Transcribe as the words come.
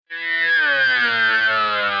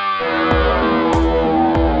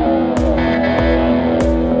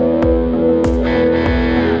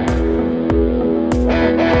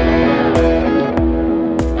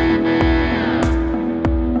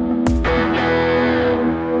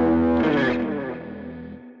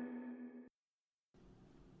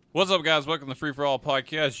What's up, guys? Welcome to Free For All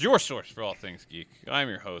Podcast, your source for all things geek. I'm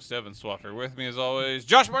your host, Evan Swaffer. With me, as always,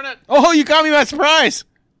 Josh Barnett. Oh, you caught me by surprise. Is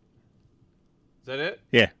that it?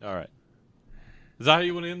 Yeah. All right. Is that how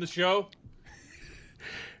you want to end the show?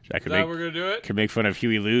 I Is that how we're going to do it? could make fun of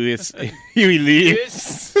Huey Lewis. Huey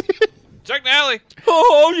Lewis. Chuck Nally.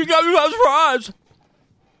 Oh, you got me by surprise.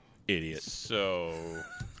 Idiot. So,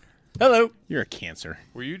 Hello. You're a cancer.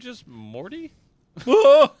 were you just Morty?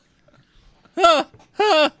 Oh,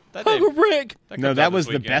 That Uncle Rick. comes No, out that this was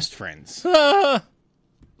the weekend. best friends. The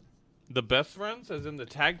best friends, as in the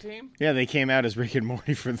tag team? Yeah, they came out as Rick and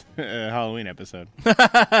Morty for the Halloween episode.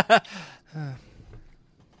 I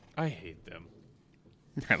hate them.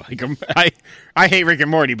 I like them. I hate Rick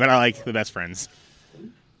and Morty, but I like the best friends.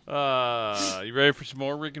 You ready for some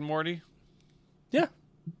more Rick and Morty? Yeah,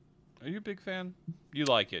 Are you a big fan? You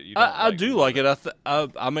like it? You don't I do them. like it.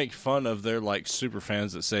 I make fun of their like super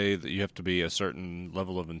fans that say that you have to be a certain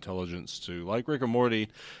level of intelligence to like Rick and Morty,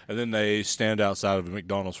 and then they stand outside of a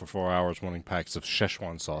McDonald's for 4 hours wanting packs of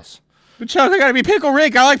Szechuan sauce. But Chuck, I gotta be Pickle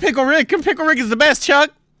Rick. I like Pickle Rick. Pickle Rick is the best,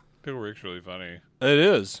 Chuck. Pickle Rick's really funny. It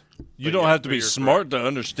is. You But don't yeah, have to but be you're smart to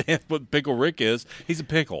understand what Pickle Rick is. He's a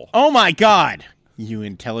pickle. Oh my God, you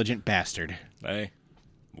intelligent bastard. Hey,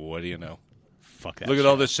 what do you know? Fuck that. Look at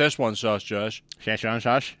all this Szechuan sauce, Josh. Szechuan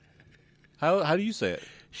sauce. How do you say it?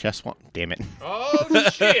 Szechuan. Damn it. Oh,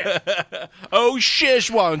 shit! Oh,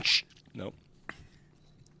 Szechuan. Nope.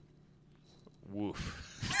 Woof.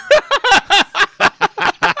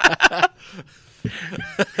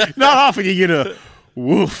 Not often you get a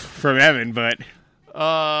woof from Evan, but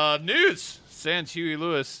News. Sans Huey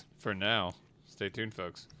Lewis for now. Stay tuned,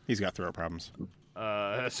 folks. he's got throat problems.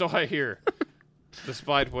 So I hear,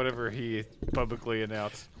 despite whatever he publicly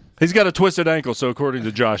announced. He's got a twisted ankle, so according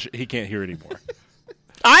to Josh, he can't hear anymore.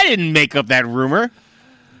 I didn't make up that rumor.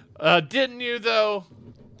 Didn't you, though?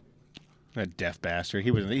 That deaf bastard.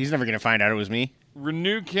 He's never gonna find out it was me.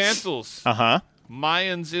 Renew cancels. Uh-huh.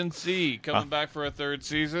 Mayans NC coming back for a third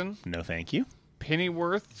season. No thank you.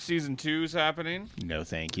 Pennyworth season 2 is happening. No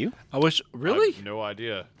thank you. I wish, really? I have no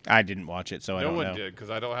idea. I didn't watch it, so I No don't one know. did because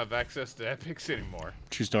I don't have access to Epics anymore.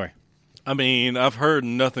 True story. I mean, I've heard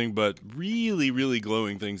nothing but really, really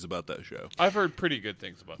glowing things about that show. I've heard pretty good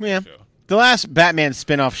things about Yeah. the show. The last Batman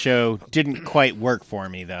spin-off show didn't quite work for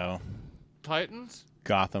me, though. Titans?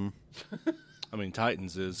 Gotham. I mean,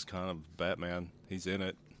 Titans is kind of Batman. He's in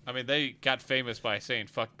it. I mean, they got famous by saying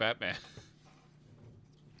 "fuck Batman."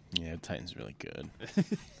 Yeah, Titan's really good.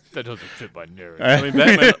 That doesn't fit my narrative. I mean,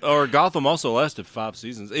 Batman or Gotham also lasted 5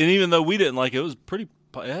 seasons, and even though we didn't like it, it was pretty.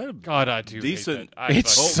 It had a God, I do decent. hate that. I It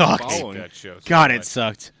fucking sucked. hate that show so God, much. it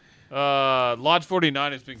sucked. Lodge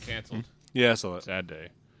 49 has been canceled. Yeah, I saw that. Sad day.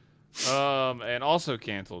 And also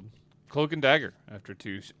canceled Cloak and Dagger after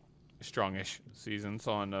 2 strongish seasons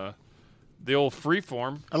on the old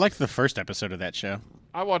Freeform. I liked the first episode of that show.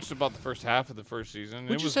 I watched about the first half of the first season.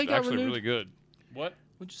 What'd It you was say got actually renewed? really good. What?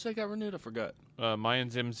 What'd you say got renewed? I forgot.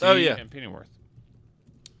 Mayans MC Oh, yeah. and Pennyworth.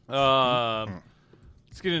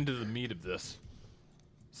 Let's get into the meat of this.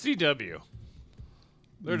 CW.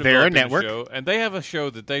 They're a developing network. show, and they have a show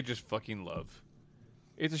that they just fucking love.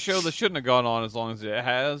 It's a show that shouldn't have gone on as long as it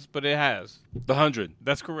has, but it has. The 100.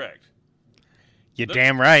 That's correct. You're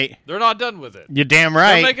damn right. They're not done with it. You're damn They're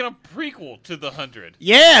right. making a prequel to the 100.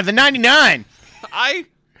 Yeah, the 99. I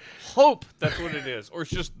hope that's what it is, or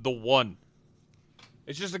it's just the one.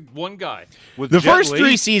 It's just one guy. With The Jet first Li?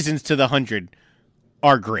 3 seasons to the 100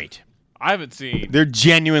 are great. I haven't seen They're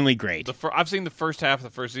genuinely great. I've seen the first half of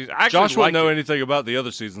the first season. I actually Josh won't liked know it. anything about the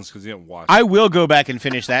other seasons because he didn't watch. I will go back and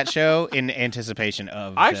finish that show in anticipation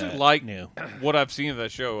of I actually like new. what I've seen of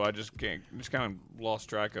that show. I just kind of lost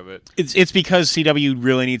track of it. It's because CW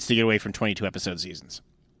really needs to get away from 22 episode seasons.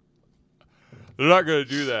 They're not going to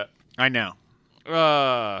do that. I know.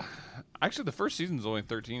 Actually, the first season's only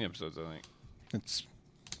 13 episodes, I think. It's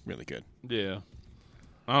really good. Yeah.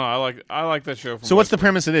 I don't know. I like that show. From So what's the Westworld.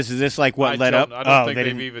 premise of this? Is this like what led up? I don't think they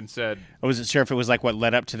they've didn't. even said. I wasn't sure if it was like what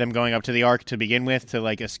led up to them going up to the Ark to begin with to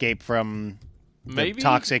like escape from the Maybe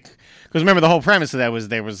toxic. Because remember the whole premise of that was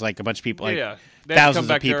there was like a bunch of people, like yeah. They had to come thousands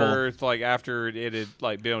back of people. to Earth like after it had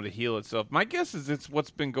like been able to heal itself. My guess is it's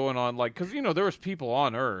what's been going on, like because there was people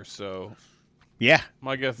on Earth, so Yeah,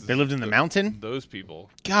 my guess is they lived in the mountain. Those people.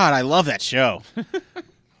 God, I love that show.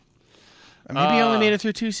 Maybe I only made it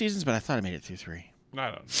through 2 seasons, but I thought I made it through 3. I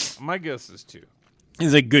don't know. My guess is 2.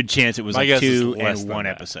 There's a good chance it was My like guess is 2 less and than 1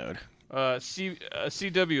 that. episode.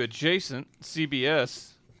 CW adjacent,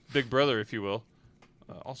 CBS, Big Brother, if you will,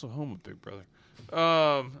 also home of Big Brother,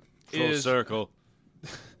 Full circle.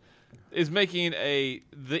 is making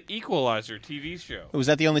the Equalizer TV show. Was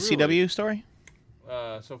that the only Really? CW story?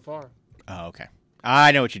 so far. Oh, okay.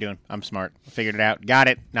 I know what you're doing. I'm smart. Figured it out. Got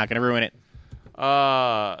it. Not going to ruin it.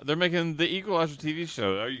 They're making the Equalizer TV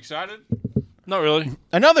show. Are you excited? Not really.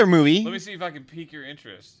 Another movie. Let me see if I can pique your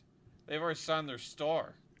interest. They've already signed their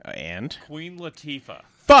star, And? Queen Latifah.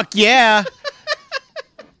 Fuck yeah.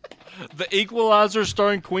 The Equalizer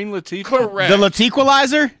starring Queen Latifah? Correct. The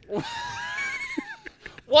Latiqualizer?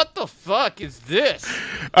 What the fuck is this?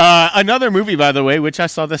 Another movie, by the way, which I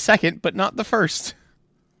saw the second, but not the first.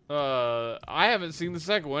 I haven't seen the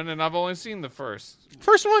second one, and I've only seen the first.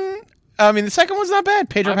 First one, the second one's not bad.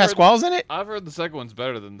 Pedro I've heard- Pascal's in it. I've heard the second one's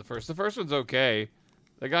better than the first. The first one's okay.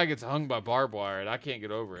 The guy gets hung by barbed wire, and I can't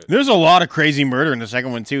get over it. There's a lot of crazy murder in the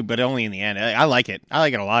second one, too, but only in the end. I like it. I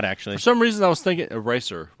like it a lot, actually. For some reason, I was thinking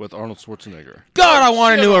Eraser with Arnold Schwarzenegger. God, I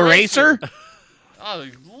want a shit, new Eraser. Eraser.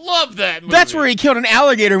 I love that movie. That's where he killed an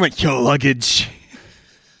alligator and went, your luggage.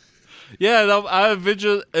 Yeah, I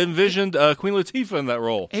envisioned Queen Latifah in that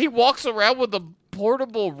role. he walks around with a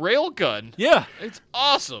portable rail gun. Yeah. It's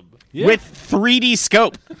awesome. Yeah. With 3D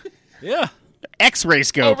scope. Yeah. X-ray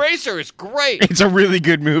scope. Eraser is great. It's a really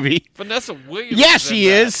good movie. Vanessa Williams. Yeah, is in she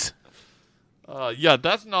that. is. Yeah,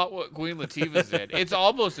 that's not what Queen Latifah's in. It's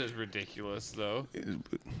almost as ridiculous, though.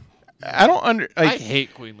 I don't under. I Like,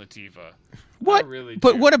 hate Queen Latifah. what? I really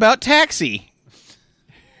But do. what about Taxi?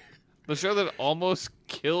 The show that almost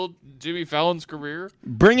killed Jimmy Fallon's career?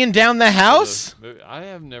 Bringing Down the House? I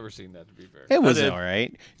have never seen that, to be fair. It was did. all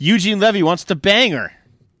right. Eugene Levy wants to bang her.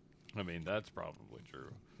 I mean, that's probably true.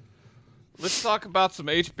 Let's talk about some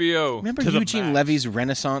HBO. Remember to the Eugene max. Levy's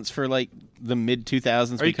renaissance for like the mid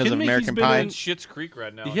 2000s Are you because of kidding me? American He's been Pie? in Schitt's Creek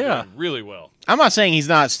right now. and Yeah. doing really well. I'm not saying he's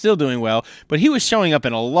not still doing well, but he was showing up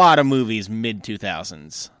in a lot of movies mid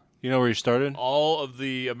 2000s. You know where he started? All of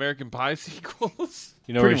the American Pie sequels.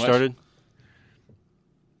 You know where he Pretty much. started?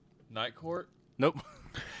 Night Court. Nope.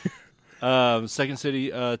 Second City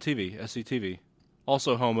TV, SCTV.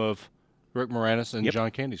 Also home of Rick Moranis and Yep.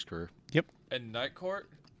 John Candy's career. And Night Court.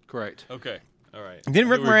 Correct. Okay. All right. Didn't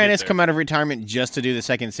Rick I knew we'd get Moranis there. come out of retirement just to do the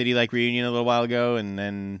Second City like reunion a little while ago and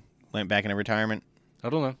then went back into retirement? I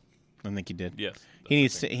don't know. I don't think he did. Yes. He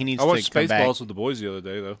needs to. He needs I watched to come back. Spaceballs with the boys the other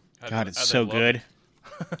day, though. God, it's so good.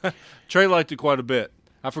 Trey liked it quite a bit.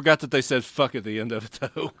 I forgot that they said fuck at the end of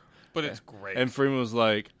it, though. But it's great. And Freeman was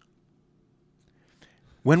like,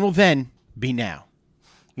 When will then be now?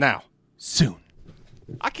 now. Soon.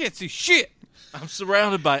 I can't see shit. I'm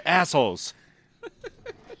surrounded by assholes.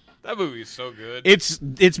 That movie is so good.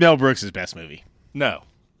 It's Mel Brooks' best movie. No.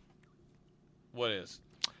 What is?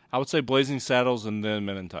 I would say Blazing Saddles and then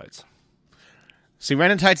Men in Tights. See,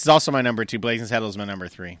 Ren and Tights is also my number 2. Blazing Saddles is my number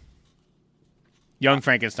 3. Young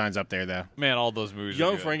Frankenstein's up there, though. Man, all those movies. are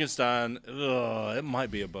Young good. Frankenstein, it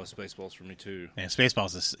might be above Spaceballs for me, too. Man,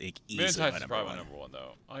 Spaceballs is like, Men in easily Tights my is number probably my 1. number one,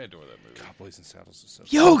 though. I adore that movie. God, Blazing Saddles is so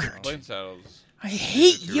Yogurt. Blazing Saddles. I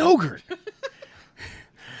hate yogurt.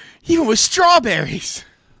 Even with strawberries.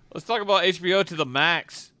 Let's talk about HBO to the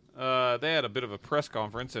max. They had a bit of a press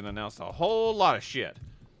conference and announced a whole lot of shit,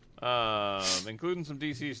 including some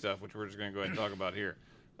DC stuff, which we're just going to go ahead and talk about here.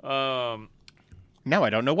 Now I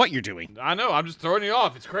don't know what you're doing. I know, I'm just throwing you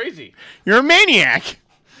off. It's crazy. You're a maniac.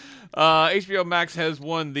 HBO Max has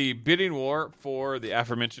won the bidding war for the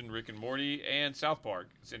aforementioned Rick and Morty and South Park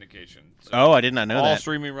syndication. So Oh, I did not know all that.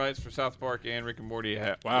 streaming rights for South Park and Rick and Morty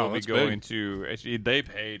Wow, will be that's going big. to HD. They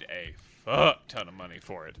paid a fuck ton of money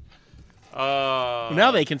for it.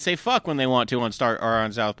 Now they can say fuck when they want to on Star or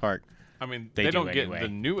on South Park. I mean, They they do don't get anyway. the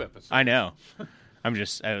new episode. I know. I'm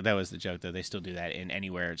just that was the joke though. They still do that in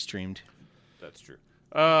anywhere it's streamed. That's true.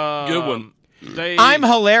 Good one. I'm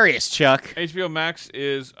hilarious, Chuck. HBO Max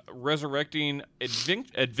is resurrecting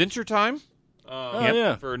Adventure Time.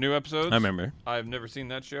 yeah. For new episodes. remember. I've never seen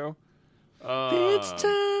that show. It's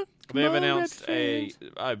time. They have Come on, announced Red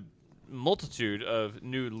a multitude of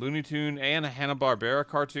new Looney Tune and Hanna-Barbera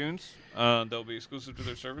cartoons. They'll be exclusive to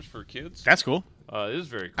their service for kids. That's cool. It is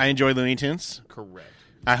very I enjoy Looney Tunes. correct.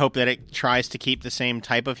 I hope that it tries to keep the same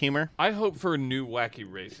type of humor. I hope for new wacky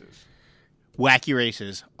races. Wacky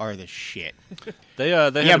races are the shit. They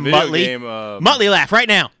had Yeah, a video Muttley. game. Muttley, laugh right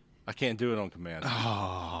now. I can't do it on command.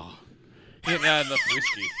 Didn't add enough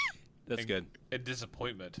whiskey That's good. and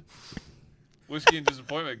disappointment. Whiskey and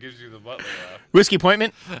disappointment gives you the Butler laugh. Whiskey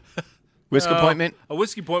appointment. Whiskey appointment. A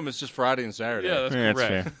whiskey appointment's just Friday and Saturday. Yeah, that's Yeah,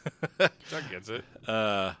 correct. fair. Chuck gets it.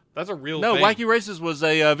 That's a real No, thing. Wacky Races was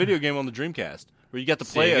a video game on the Dreamcast where you got to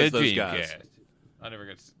play Sega as those Dreamcast. guys. I never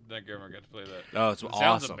got to play that. Oh, it's It awesome.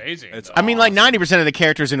 sounds amazing. It's though. I mean, like 90% of the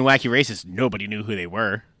characters in Wacky Races, nobody knew who they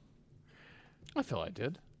were. I feel I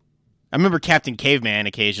did. I remember Captain Caveman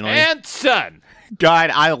occasionally. And son.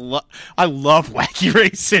 God, I love Wacky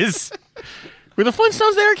Races. Were the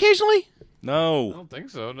Flintstones there occasionally? I No. don't think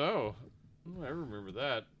so. No, I remember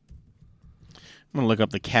that. I'm going to look up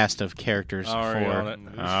the cast of characters Already for... on it.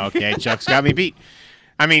 Okay, Chuck's got me beat.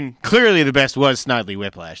 I mean, clearly the best was Snidely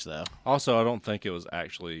Whiplash, though. Also, I don't think it was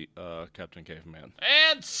actually Captain Caveman.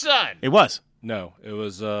 And son. It was. No, it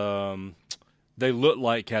was. They looked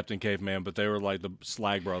like Captain Caveman, but they were like the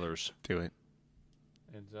Slag Brothers. Do it.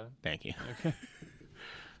 And son. Thank you. Do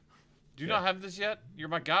you not have this yet? You're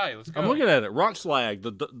my guy. Let's go. I'm looking at it. Rock Slag.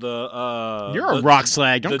 You're The a rock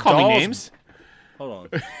slag. Don't the call me dolls- names. Hold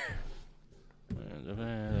on.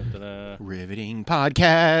 Riveting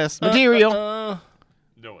podcast material.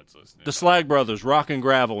 No one's listening. The Slag Brothers, Rock and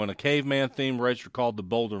Gravel, in a caveman themed racer called the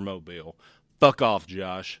Boulder Mobile. Fuck off,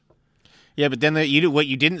 Josh. Yeah, but then what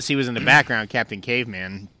you didn't see was in the background, Captain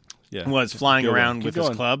Caveman Yeah, was flying Good one. around Keep with going.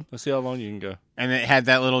 his club, Let's see how long you can go. and it had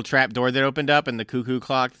that little trap door that opened up, and the cuckoo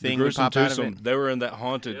clock thing would Gruesome pop out of Twosome, it. they were in that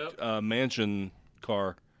haunted Yep. mansion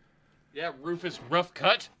car. Yeah, Rufus Rough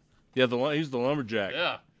Cut. Yeah, he's the lumberjack.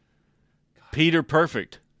 Yeah. Peter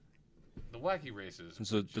Perfect. The Wacky Races.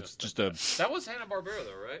 It's just a That was Hanna-Barbera,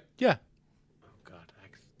 though, right? yeah. Oh, God.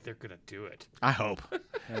 They're going to do it. I hope.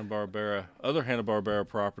 Hanna-Barbera. Other Hanna-Barbera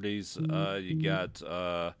properties, you got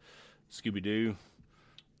Scooby Doo.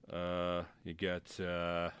 You got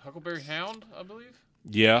Huckleberry Hound, I believe.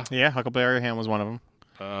 yeah, Yeah, Huckleberry Hound was one of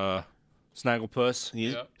them. Snagglepuss.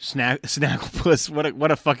 Yep. Snagglepuss.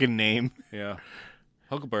 What a fucking name. Yeah,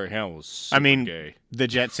 Huckleberry Hound was super I mean, gay. the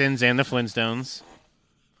Jetsons and the Flintstones.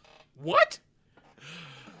 What?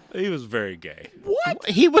 He was very gay. What?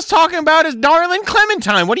 He was talking about his darling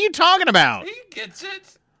Clementine. What are you talking about? He gets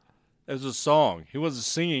it. It was a song. He wasn't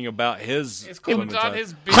singing about his It's Clementine,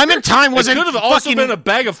 his big... Clementine It wasn't could have also fucking- been a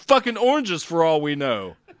bag of fucking oranges for all we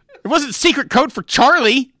know. It wasn't secret code for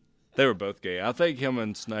Charlie. They were both gay. I think him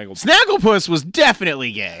and Snagglepuss. Snagglepuss was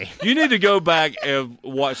definitely gay. You need to go back and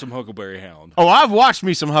watch some Huckleberry Hound. Oh, I've watched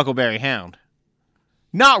me some Huckleberry Hound.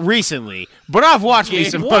 Not recently, but I've watched me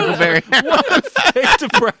some What? Huckleberry Hound. Thing to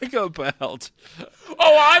brag about.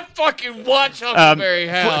 Oh, I fucking watch Huckleberry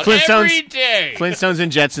Hound Flintstones- every day. Flintstones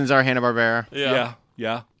and Jetsons are Hanna-Barbera.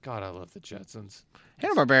 Yeah. God, I love the Jetsons.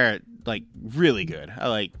 Hanna-Barbera, like, really good. I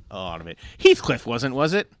like a lot of it. Heathcliff wasn't,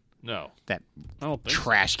 was it? No. That I don't think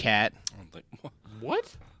trash cat. I don't think.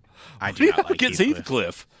 What? I do not like Against Heathcliff.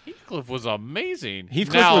 Heathcliff. Heathcliff was amazing.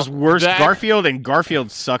 Heathcliff Now, was worse. that- Garfield, and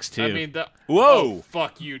Garfield sucks, too. I mean, Whoa. Oh,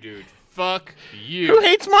 fuck you, dude. Fuck you. Who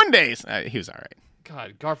hates Mondays? He was all right.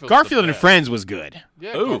 God, Garfield. Garfield and Friends was good.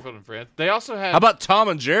 Yeah, Ooh. Garfield and Friends. They also had. How about Tom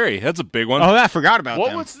and Jerry? That's a big one. Oh, I forgot about what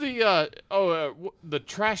them. was the the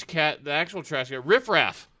trash cat? The actual trash cat, Riff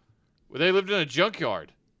Raff. Where they lived in a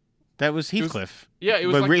junkyard. That was Heathcliff. Yeah, it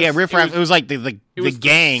was But like yeah, the- Riff Raff. It was like the It was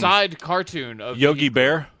gang. The side cartoon of Yogi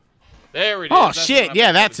Bear. There it is. Oh That's shit! what Yeah,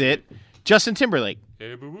 I'm that's thinking. it. Justin Timberlake.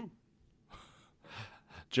 Hey, boo boo.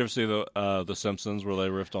 Did you ever see the Simpsons where they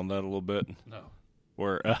riffed on that a little bit? No.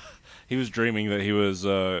 Where he was dreaming that he was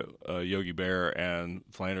Yogi Bear and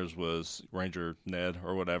Flanders was Ranger Ned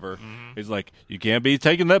or whatever. Mm-hmm. He's like, you can't be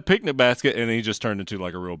taking that picnic basket, and he just turned into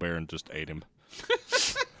like a real bear and just ate him.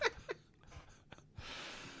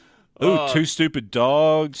 Ooh, Two Stupid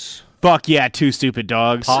Dogs. Fuck yeah, Two Stupid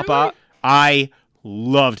Dogs. Popeye. I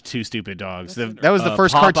loved Two Stupid Dogs. That was the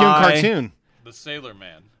first Popeye. cartoon. The Sailor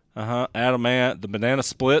Man. Adam Ant. The Banana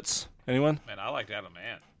Splits. Anyone? Man, I liked Adam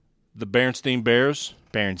Ant. The Berenstain Bears.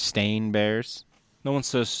 Berenstain Bears. No one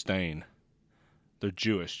says stain. They're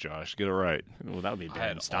Jewish, Josh. Get it right. Well, that would be I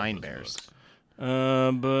had all Berenstain those Bears.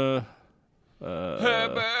 books.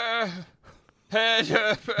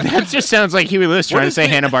 That just sounds like Huey Lewis trying to say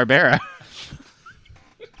Hanna-Barbera.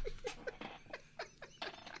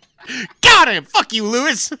 Got him! Fuck you,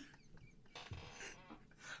 Lewis!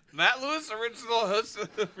 Matt Lewis, original host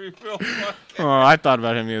of the Free Film Podcast. Oh, I thought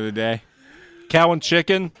about him the other day. Cow and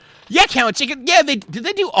Chicken. Yeah, Cow and Chicken. Yeah, did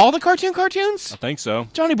they do all the cartoons? I think so.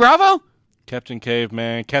 Johnny Bravo? Captain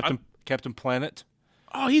Caveman. Captain Planet.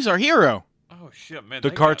 Oh, he's our hero. Oh shit, man! The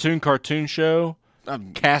they got- cartoon show.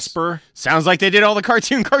 Casper. Sounds like they did all the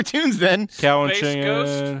cartoons then. Cow and Space Chicken.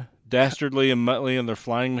 Ghost. Dastardly and Muttley and their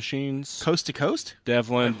flying machines. Coast to Coast?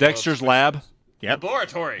 Devlin. love Dexter's Space Lab. Yep.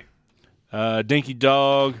 Laboratory. Dinky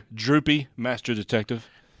Dog. Droopy. Master Detective.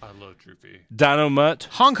 I love Droopy. Dino Mutt.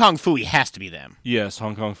 Hong Kong Phooey has to be them. Yes,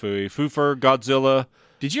 Hong Kong Phooey. Foofer. Godzilla.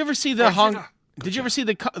 Did you ever see the Did you ever see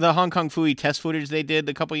the Hong Kong Phooey test footage they did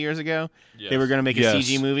a couple years ago? Yes. They were going to make a Yes.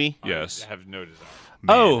 CG movie. Yes. I have no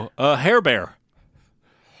desire. Hair Bear.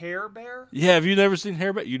 Hair Bear? Yeah, have you never seen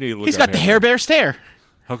Hair Bear? You need to look He's up got the Hair Bear stare.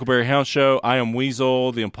 Huckleberry Hound Show. I Am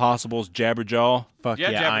Weasel. The Impossibles. Jabberjaw. Fuck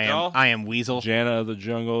Yeah, yeah, Jabberjaw. I am Weasel. Jana of the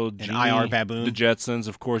Jungle. Genie, IR Baboon. The Jetsons,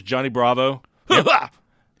 of course. Johnny Bravo.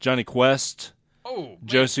 Johnny Quest, Oh, man.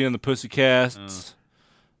 Josie and the Pussycats,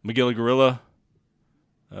 McGilly Gorilla.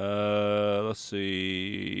 Let's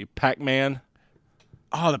see, Pac-Man.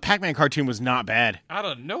 Oh, the Pac-Man cartoon was not bad. Out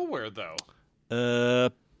of nowhere, though.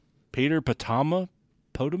 Peter Potamus,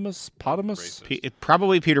 Racist.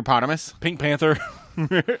 Probably Peter Potamus. Pink Panther.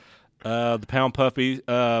 The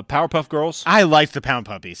Powerpuff Girls. I liked the Pound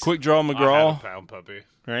Puppies. Quick Draw I had a McGraw. pound puppy.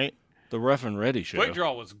 Right? The Rough and Ready Show. Quick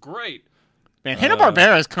Draw was great. Man,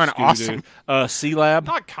 Hanna-Barbera is kind of awesome. C-Lab.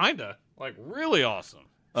 Not kinda. Like, really awesome.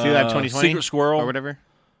 See that 2020? Secret Squirrel. Or whatever.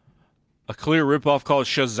 A clear ripoff called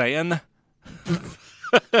Shazam.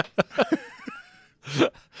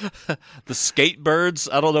 The Skatebirds.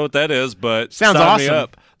 I don't know what that is, but Sounds sign me awesome.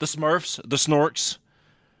 up. The Smurfs. The Snorks.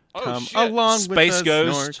 Oh, shit. Along Space with the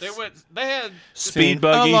Ghost. Snorks. They had Speed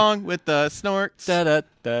Buggy. Along with the Snorks. They had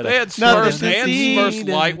Nothing Smurfs to and see. Smurfs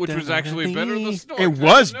Light, which was actually better than Snorks. It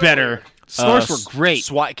was better. Snorks were great.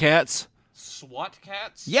 SWAT Cats. SWAT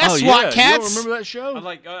Cats? Yes, Oh, SWAT yeah. You Cats. don't remember that show? I'm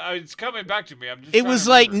like, it's coming back to me. I'm just It trying was to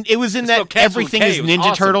like remember. it was in spelled that Cats with everything K. is It was Ninja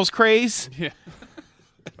awesome. Turtles craze. That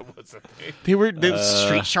was a thing. They were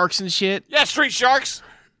Street Sharks and shit. Yeah, Street Sharks.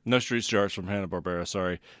 No Street Sharks from Hanna-Barbera,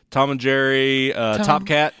 sorry. Tom and Jerry, Top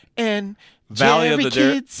Cat, And Valley Jerry of the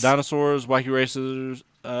Kids. Dinosaurs, Wacky Racers.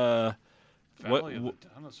 Valley of the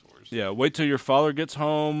Dinosaurs. Yeah, Wait Till Your Father Gets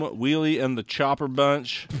Home, Wheelie and the Chopper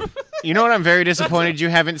Bunch. You know what? I'm very disappointed you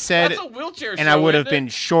haven't said, That's a wheelchair and show, I would have isn't been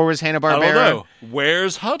sure was Hanna I don't Barbera. know.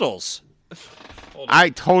 Where's Huddles? I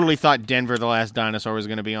totally thought Denver the Last Dinosaur was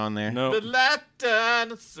going to be on there. No. it? The last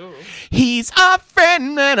dinosaur. He's our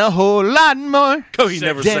friend and a whole lot more. Cody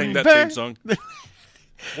never sang that Denver. theme song.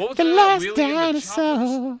 What was The that? Last Wheelie and the Choppers?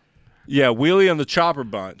 Dinosaur. Yeah, Wheelie and the Chopper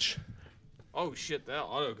Bunch. Oh, shit, that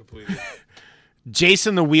auto-completed.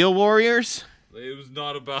 Jason the Wheel Warriors. It was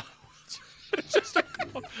not about...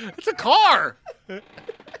 It's a car. There's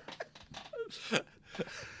a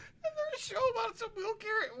show about some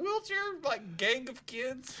wheelchair like gang of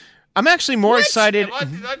kids. I'm actually more excited.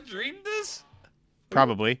 Did I dream this?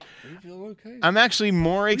 Probably. You feel okay? I'm actually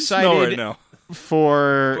more Smell excited right now.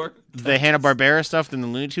 for the Hanna-Barbera stuff than the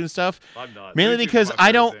Looney Tunes stuff. I'm not. Mainly Looney Tunes because is my I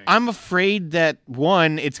favorite don't. thing. I'm afraid that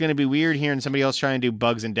one, it's going to be weird hearing somebody else try and do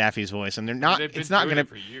Bugs and Daffy's voice, and they're not. They've been It's not doing going it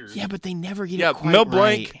for to. years. Yeah, but they never get Yeah, it quite Mel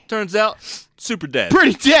Blanc, right. turns out, super dead.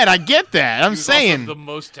 Pretty dead. I get that. I'm He was also saying. the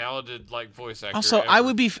most talented voice actor. Also, ever.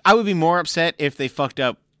 I would be more upset if they fucked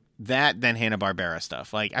up that than Hanna-Barbera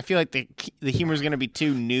stuff. Like, I feel like the humor is going to be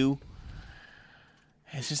too new.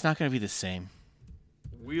 It's just not going to be the same.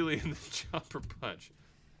 Wheelie and the Chopper Punch.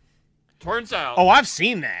 Turns out. Oh, I've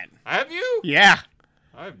seen that. Have you? Yeah.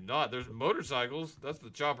 I have not. There's motorcycles. That's the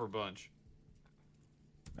Chopper Bunch.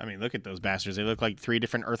 I mean, look at those bastards. They look like 3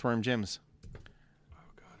 different Earthworm Jims. Oh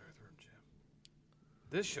God, Earthworm Jim.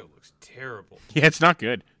 This show looks terrible. Yeah, it's not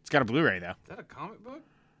good. It's got a Blu-ray though. Is that a comic book?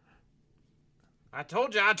 I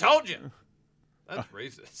told you. I told you. That's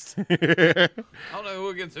racist. I don't know who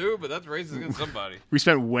against who, but that's racist against somebody. We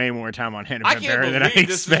spent way more time on I can't Hanna-Barbera than I believe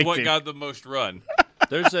this is expected. what got the most run.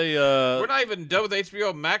 There's a We're not even done with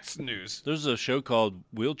HBO Max news. there's a show called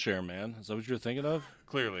Wheelchair Man. Is that what you're thinking of?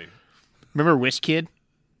 Clearly. Remember Wish Kid?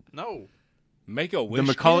 No. Make a Wish The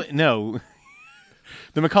Macaulay Kid? No.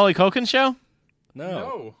 The Macaulay Culkin show? No.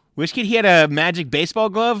 No. Wish Kid, he had a magic baseball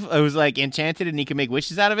glove. It was like enchanted and he could make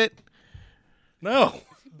wishes out of it. No.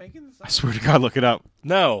 Making this I swear to God, look it up.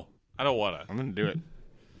 No. I don't want to. I'm going to do it.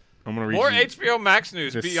 I'm going to read More you HBO Max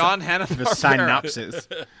news the beyond the Hanna-Barbera. synopsis.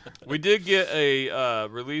 We did get a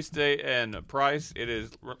release date and a price. It is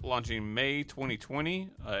launching May 2020.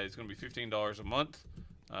 It's going to be $15 a month.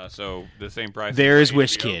 So the same price. There's as what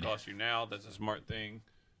Wish HBO Kid. Costs you now. That's a smart thing.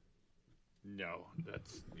 No,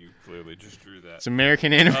 that's you clearly just drew that. It's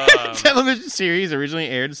American animated television series originally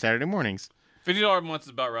aired Saturday mornings. $50 a month is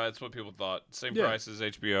about right. That's what people thought. Same Yeah. price as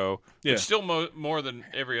HBO. Yeah. It's still more than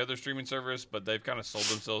every other streaming service, but they've kind of sold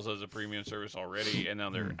themselves as a premium service already, and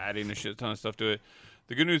now they're adding a shit ton of stuff to it.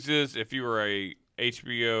 The good news is, if you were a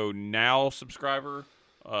HBO Now subscriber,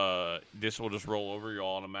 this will just roll over. You'll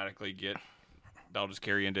automatically get. That'll just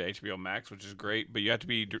carry into HBO Max, which is great. But you have to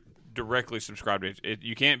be directly subscribed to it.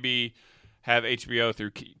 You can't have HBO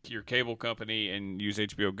through your cable company and use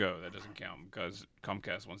HBO Go. That doesn't count because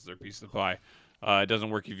Comcast wants their piece of the pie. It doesn't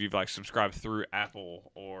work if you've subscribed through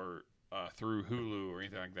Apple or through Hulu or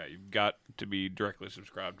anything like that. You've got to be directly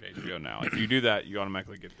subscribed to HBO Now. If you do that, you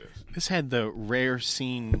automatically get this. This had the rare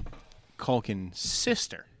scene Culkin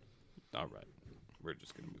sister, All right, we're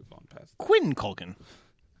just gonna move on past. Quinn Culkin,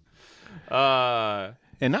 That.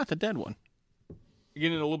 and not the dead one.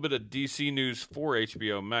 Getting a little bit of DC news for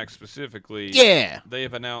HBO Max specifically. Yeah. They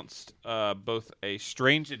have announced both a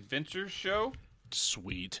Strange Adventures show.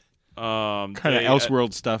 Sweet. Kind of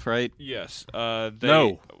Elseworld stuff, right? Yes.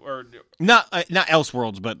 No. Or Not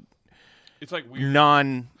Elseworlds, but it's like weird.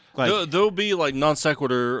 There'll be like non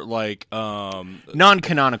sequitur, like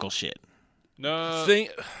non-canonical shit. No.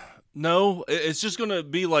 No, it's just gonna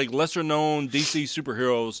be like lesser known DC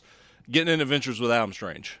superheroes getting in adventures with Adam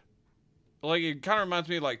Strange. Like it kind of reminds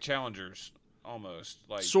me of like Challengers, almost.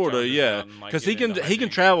 Like Sorta, Challengers yeah. on, like, Because getting he into can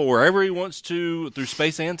hijinks. travel wherever he wants to through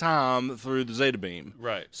space and time through the Zeta Beam.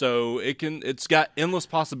 Right. So it's got endless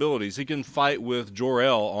possibilities. He can fight with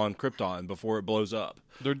Jor-El on Krypton before it blows up.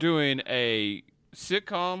 They're doing a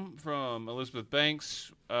sitcom from Elizabeth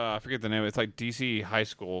Banks. I forget the name. It's like DC High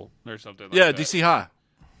School or something. Like that. DC High.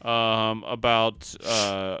 About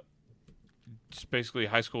it's basically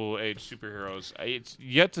high school age superheroes. It's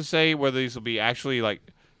yet to say whether these will be actually like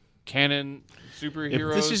canon superheroes.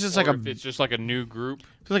 If this is just or like if it's just like a new group.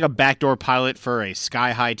 It's like a backdoor pilot for a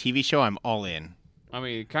Sky High TV show. I'm all in. I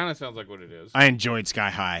mean, it kind of sounds like what it is. I enjoyed Sky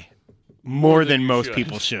High more than you most should.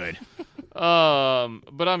 people should. But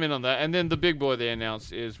I'm in on that. And then the big boy they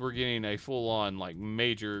announced is we're getting a full-on like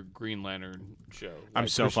major Green Lantern show. I'm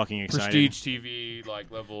Like, so fucking excited. Prestige TV like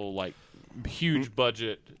level, like huge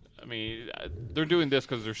budget. I mean, they're doing this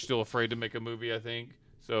because they're still afraid to make a movie, I think.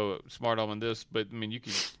 So smart on this, but I mean,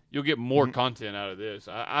 you'll get more content out of this.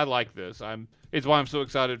 I like this. It's why I'm so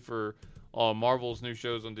excited for Marvel's new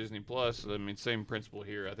shows on Disney Plus. I mean, same principle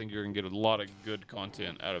here. I think you're gonna get a lot of good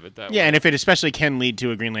content out of it. That Yeah, way. and if it especially can lead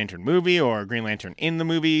to a Green Lantern movie or a Green Lantern in the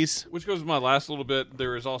movies. Which goes to my last little bit.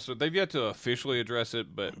 There is also, they've yet to officially address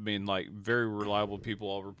it, but I mean, like, very reliable people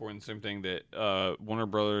all reporting the same thing, that Warner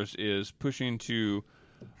Brothers is pushing to,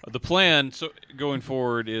 the plan so going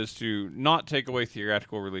forward is to not take away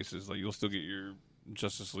theatrical releases. Like, you'll still get your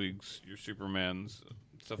Justice Leagues, your Supermans,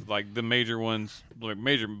 stuff like the major ones, like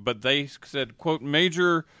major, but they said, quote,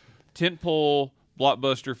 major tentpole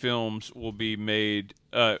blockbuster films will be made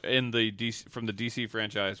from the DC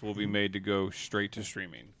franchise will be made to go straight to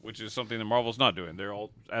streaming, which is something that Marvel's not doing. They're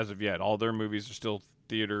all, as of yet, all their movies are still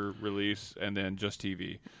theater release and then just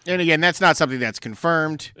TV. And again, that's not something that's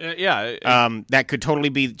confirmed. That could totally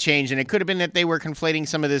be changed, and it could have been that they were conflating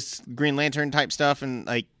some of this Green Lantern type stuff, and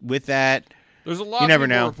like with that, there's a lot you of never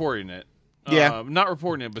people know. reporting it. Yeah. Not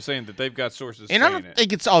reporting it, but saying that they've got sources and I saying don't it.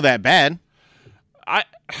 think it's all that bad. I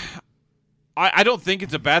don't think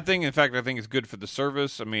it's a bad thing. In fact, I think it's good for the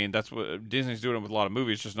service. I mean, that's what Disney's doing with a lot of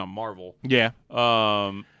movies, just not Marvel. Yeah.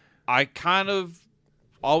 I kind of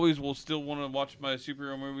always will still want to watch my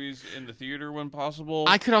superhero movies in the theater when possible.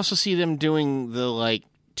 I could also see them doing the like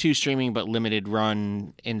 2 streaming but limited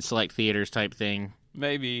run in select theaters type thing.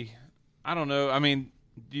 Maybe. I don't know. I mean,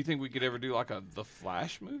 do you think we could ever do like the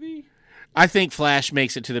Flash movie? I think Flash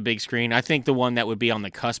makes it to the big screen. I think the one that would be on the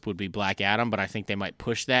cusp would be Black Adam, but I think they might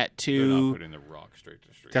push that They're not to. putting The Rock straight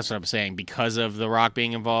to stream. That's what I'm saying. Because of The Rock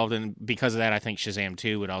being involved, and because of that, I think Shazam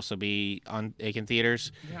 2 would also be on in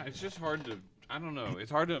theaters. Yeah, it's just hard to. I don't know.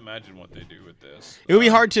 It's hard to imagine what they do with this. It would be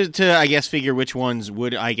hard to I guess, figure which ones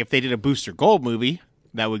would, like, if they did a Booster Gold movie,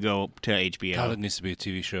 that would go to HBO. God, it needs to be a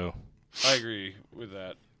TV show. I agree with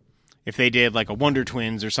that. If they did, like, a Wonder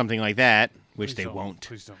Twins or something like that, which Please they don't- won't.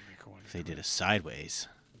 Please don't make one. If they did a Sideways.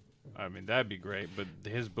 I mean, that'd be great, but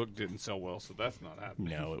his book didn't sell well, so that's not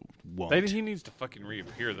happening. No, it won't. He needs to fucking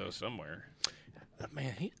reappear, though, somewhere.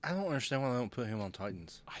 Man, I don't understand why they don't put him on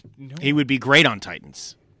Titans. I know. He would be great on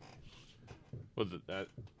Titans. Well,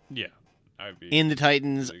 yeah. I'd be. In the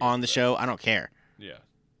Titans, on the show, I don't care. Yeah.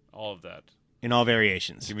 All of that. In all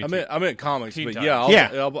variations. Give me I meant comics, Teen but Titans.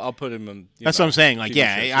 yeah, I'll put him in. That's what I'm saying. Like, TV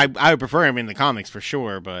yeah, shows. I would prefer him in the comics for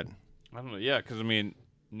sure, but I don't know. Yeah, because, I mean,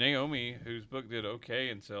 Naomi, whose book did okay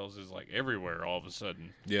in sales, is, like, everywhere all of a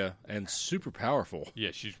sudden. Yeah, and super powerful.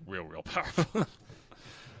 Yeah, she's real powerful.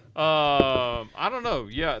 I don't know.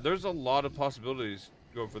 Yeah, there's a lot of possibilities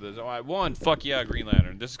going for this. All right, one, fuck yeah, Green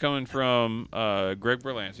Lantern. This is coming from Greg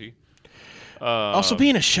Berlanti. also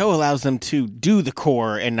being a show allows them to do the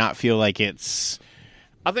core and not feel like it's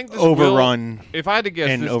I think this overrun will, if I had to guess,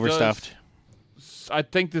 and this overstuffed. I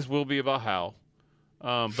think this will be about Hal,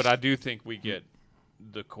 but I do think we get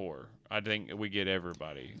the core. I think we get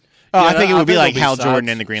everybody. Oh, I think it would be like there'll Hal Jordan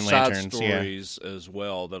side- and the Green side Lanterns. Yeah, stories as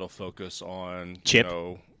well that'll focus on Chip.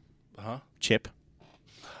 Chip.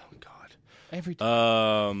 God. Every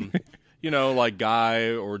time. Like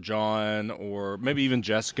Guy or John or maybe even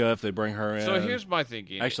Jessica if they bring her in. So here's my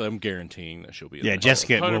thinking. Actually, I'm guaranteeing that she'll be. Yeah, there.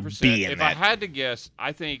 Jessica will 100%. be in If I that. had to guess,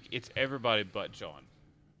 I think it's everybody but John.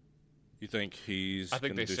 You think he's? I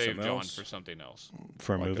think gonna they do saved something John else? for something else.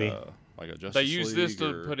 For a movie. Like a Justice They use this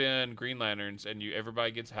League to or- put in Green Lanterns, and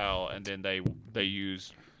everybody gets Hal, and then they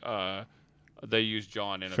use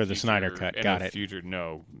John in a For the future, Snyder Cut. in Got a it. Future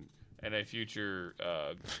in a future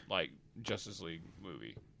like Justice League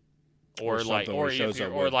movie, Or something where it shows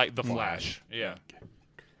up or with like the Flash. Flash. Yeah,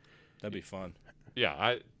 That'd be fun.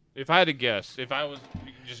 yeah. If I had to guess, if I was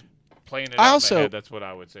just playing it I out also- in my head, that's what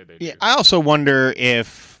I would say they Yeah, do. I also wonder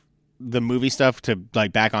if the movie stuff, to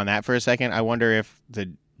like back on that for a second, I wonder if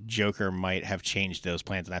the Joker might have changed those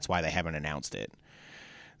plans, and that's why they haven't announced it.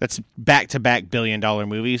 That's back-to-back billion-dollar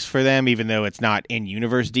movies for them, even though it's not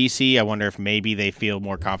in-universe DC. I wonder if maybe they feel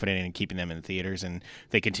more confident in keeping them in theaters, and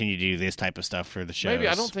they continue to do this type of stuff for the shows. Maybe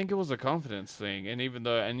I don't think it was a confidence thing, and even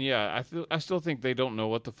though, I still think they don't know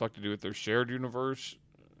what the fuck to do with their shared universe.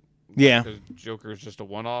 Yeah, Because Joker is just a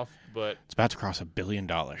one-off, but it's about to cross $1 billion.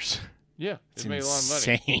 yeah, It's it made a lot of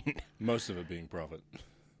money. insane. Most of it being profit.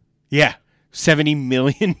 Yeah, $70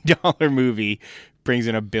 million movie brings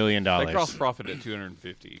in $1 billion. They cross profit at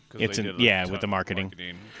 250. It's they an- did a yeah, ton with the of marketing.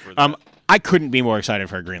 for that. I couldn't be more excited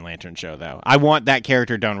for a Green Lantern show, though. I want that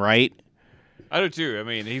character done right. I do too. I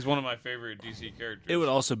mean, he's one of my favorite DC characters. It would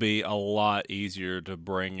also be a lot easier to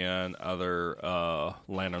bring in other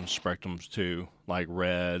Lantern spectrums too, like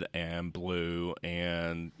red and blue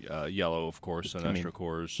and yellow, of course, and extra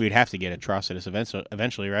cores. We'd have to get Atrocitus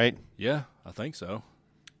eventually, right? Yeah, I think so.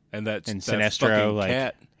 And that's And that Sinestro, fucking like-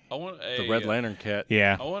 cat, I want the Red Lantern cat.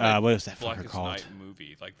 Yeah. I want a What is that fucker Blackest called? Night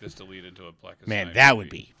movie like this to lead into a Blackest Man, Night that movie. would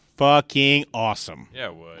be fucking awesome. Yeah,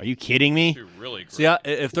 it would. Are you kidding me? It'd be really great. See,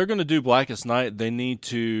 if they're going to do Blackest Night, they need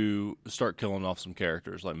to start killing off some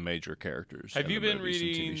characters, like major characters. Have in you the been movies and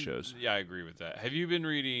reading? TV shows? Yeah, I agree with that. Have you been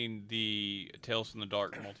reading the Tales from the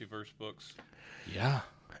Dark multiverse books? Yeah.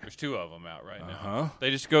 There's 2 of them out right now. Uh-huh. They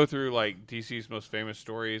just go through like DC's most famous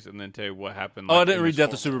stories and then tell you what happened. Oh, I like, didn't in read this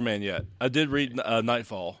Death of form. Superman yet. I did read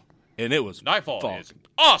Nightfall, and it was Nightfall fucking is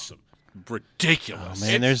awesome. ridiculous. Man,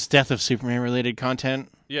 It's- there's Death of Superman related content.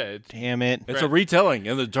 Yeah, it's Damn it. It's a retelling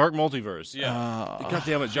in the Dark Multiverse. yeah. God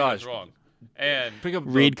damn it, Josh. That's wrong. And Pick up the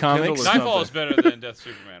Read Kindle comics? or Nightfall is something. better than Death of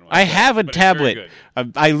Superman. I have a but it's very tablet.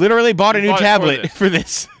 good. I literally bought a You new bought it for tablet this. for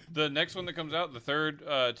this. The next one that comes out, the third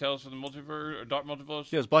Tales from the Multiverse, or Dark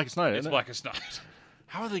Multiverse, Yeah, it's Blackest Night, it's isn't it? Blackest Night.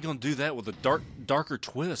 How are they going to do that with a darker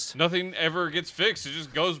twist? Nothing ever gets fixed. It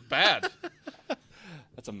just goes bad.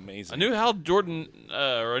 That's amazing. A new Hal Jordan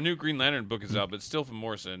or a new Green Lantern book is out, but it's still from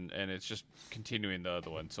Morrison, and it's just continuing the other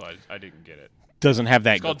one, so I didn't get it. Doesn't have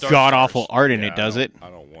that called Dark god awful Stars. art in Yeah, it, does it? I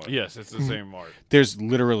don't want it. Yes, it's the same art. There's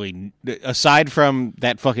literally, aside from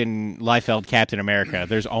that fucking Liefeld Captain America,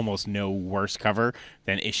 there's almost no worse cover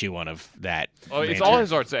than issue 1 of that. Oh, it's Lantern. all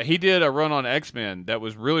his art set. He did a run on X-Men that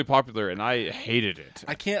was really popular, and I hated it.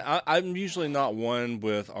 I can't. I'm usually not one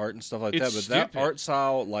with art and stuff like It's that, but that stupid. art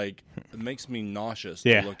style like it makes me nauseous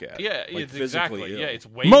Yeah. to look at. Yeah, like, it's physically exactly. ill. Yeah, it's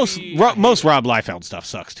wavy. Most I hate most it. Rob Liefeld stuff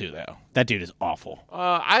sucks too, though. That dude is awful.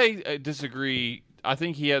 I disagree. I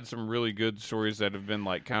think he had some really good stories that have been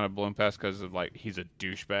like kind of blown past because of like he's a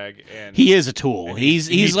douchebag and He is a tool. And He's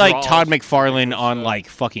he like draws Todd McFarlane people on stuff. like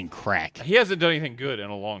fucking crack. he hasn't done anything good in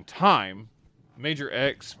a long time. Major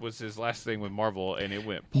X was his last thing with Marvel, and it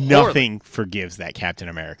went poorly. Nothing forgives that Captain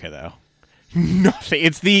America though. Nothing.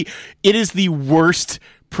 It is the worst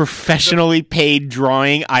professionally paid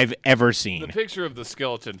drawing I've ever The seen. picture of the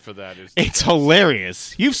skeleton for that is It's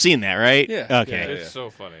hilarious. You've seen that, right? Yeah. Okay. Yeah, it's so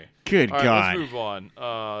funny. Good All right, God. let's move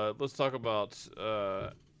on. Let's talk about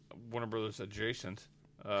Warner Brothers adjacent.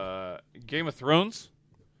 Game of Thrones.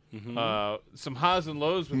 Some highs and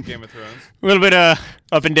lows with Game of Thrones. A little bit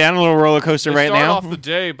up and down, a little roller coaster They right start now. off the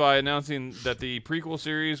day by announcing that the prequel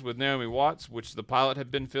series with Naomi Watts, which the pilot had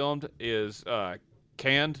been filmed, is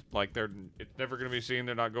canned. Like it's never going to be seen.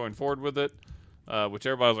 They're not going forward with it. Which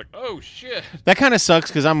everybody's like, oh shit. That kind of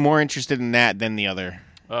sucks because I'm more interested in that than the other.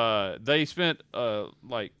 They spent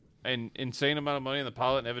like an insane amount of money in the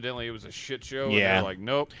pilot, and evidently it was a shit show. And Yeah. they're like,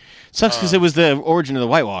 nope. Sucks because it was the origin of the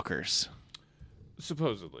White Walkers.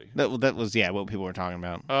 Supposedly. That was what people were talking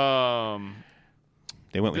about.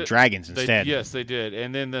 They went with Th- dragons They, instead. yes, they did.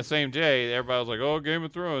 And then the same day, everybody was like, "Oh, Game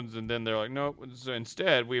of Thrones," and then they're like, "Nope." So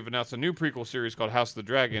instead, we've announced a new prequel series called House of the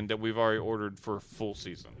Dragon that we've already ordered for full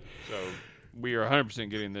season. So we are 100%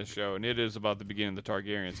 getting this show, and it is about the beginning of the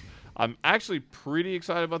Targaryens. I'm actually pretty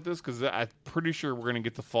excited about this because I'm pretty sure we're going to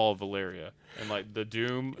get the fall of Valeria and like the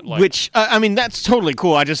Doom. Like, Which I mean, that's totally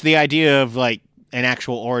cool. I just the idea of like an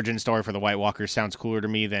actual origin story for the White Walkers sounds cooler to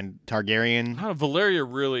me than Targaryen. I don't know, Valeria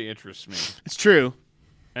really interests me, It's true.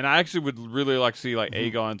 and I actually would really like to see like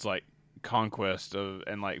Aegon's like conquest of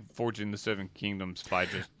and like forging the Seven Kingdoms by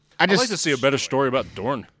just. I I'd just like to see a better story about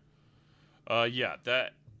Dorne. Yeah,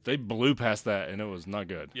 that They blew past that, and it was not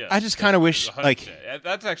good. Yes, I just kind of wish, 100%. like,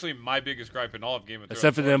 That's actually my biggest gripe in all of Game of Thrones.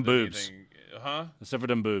 Except for more them than boobs. anything. Huh? Except for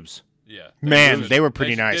them boobs. Yeah. Man, they were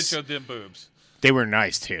pretty They nice. did show them boobs. they were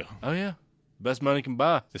nice too. Oh yeah, best money can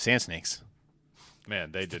buy. The Sand Snakes.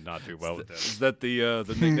 Man, they did not do well with them. Is that the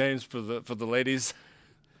nicknames for the ladies?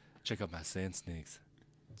 Check out my sand snakes.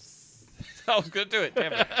 I was going to do it.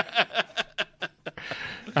 Damn it.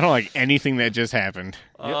 I don't like anything that just happened.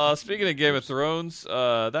 Speaking of Game of Thrones,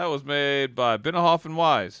 that was made by Benioff and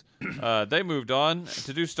Wise. They moved on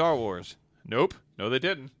to do Star Wars. Nope. No, they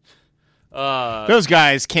didn't. Those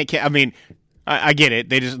guys can't. I mean, I get it.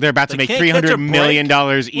 They're about to make can't catch a $300 million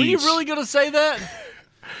each. Were you really gonna say that?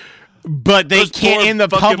 But they Those can't, poor in the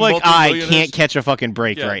fucking public eye, multimillionaires. can't catch a fucking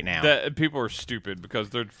break Yeah, right now. People are stupid because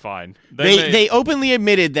they're fine. They openly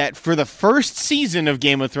admitted that for the first season of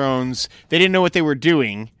Game of Thrones, they didn't know what they were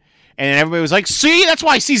doing, and then everybody was like, "See, that's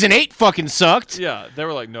why season 8 fucking sucked." Yeah, they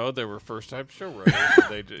were like, no, they were first-time showrunners.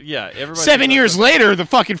 They did, yeah, everybody. 7 years later, the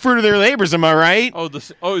fucking fruit of their labors. Am I right?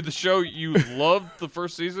 The show you loved the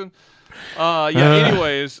first season.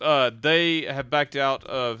 Anyways, they have backed out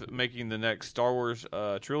of making the next Star Wars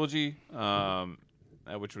trilogy,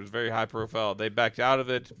 which was very high profile. They backed out of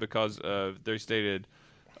it because they stated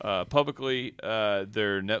publicly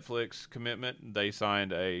their Netflix commitment. They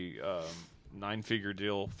signed a 9-figure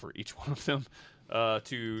deal for each one of them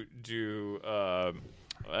to do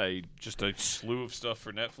just a slew of stuff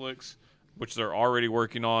for Netflix, which they're already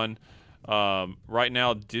working on. Right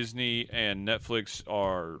now, Disney and Netflix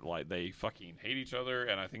are like, they fucking hate each other,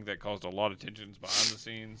 and I think that caused a lot of tensions behind the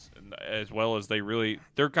scenes, and as well as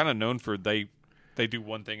they're kind of known for they do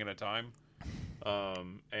one thing at a time,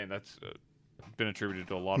 and that's been attributed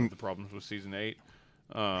to a lot of the problems with season 8.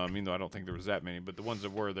 Even though I don't think there was that many, but the ones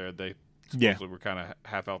that were there, they supposedly were kind of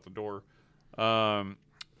half out the door.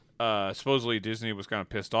 Supposedly Disney was kind of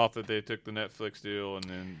pissed off that they took the Netflix deal, and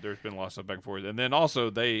then there's been a lot of stuff back and forth. And then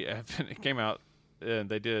also it came out and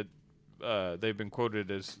they've been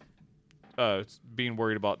quoted as being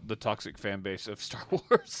worried about the toxic fan base of Star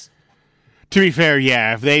Wars. To be fair,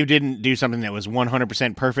 yeah, if they didn't do something that was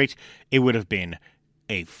 100% perfect, it would have been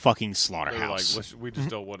a fucking They're slaughterhouse. like, we just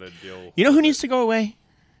don't want to deal. You know who with needs it. to go away?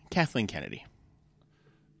 Kathleen Kennedy.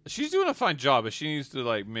 She's doing a fine job, but she needs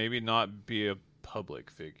to maybe not be a public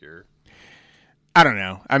figure. I don't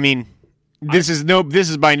know. I mean, this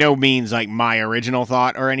is by no means like my original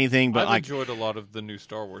thought or anything, but I've like, enjoyed a lot of the new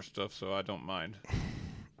Star Wars stuff, so I don't mind.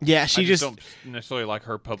 yeah, she I just don't necessarily like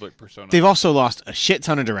her public persona. they've also lost a shit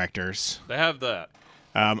ton of directors. They have that.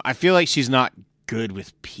 I feel like she's not good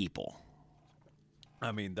with people.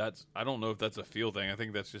 I mean, I don't know if that's a feel thing. I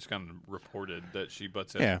think that's just kind of reported that she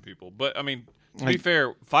butts heads Yeah. with people. But I mean, to be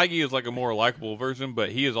fair, Feige is like a more likable version, but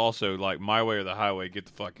he is also like my way or the highway. Get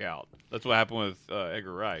the fuck out. That's what happened with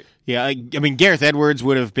Edgar Wright. Yeah, I mean, Gareth Edwards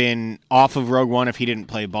would have been off of Rogue One if he didn't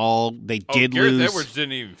play ball. They did Gareth lose. Edwards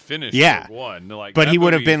didn't even finish Yeah. Rogue One. Like, But that he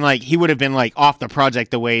would have movie- been like off the project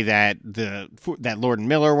the way that that Lord and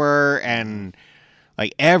Miller were, and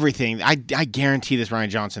like everything. I guarantee this Ryan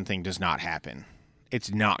Johnson thing does not happen. It's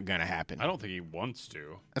not gonna happen. I don't think he wants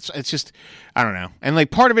to. It's just I don't know. And like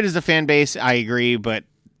part of it is the fan base. I agree, but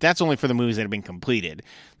that's only for the movies that have been completed.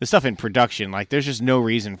 The stuff in production, like there's just no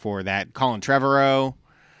reason for that. Colin Trevorrow,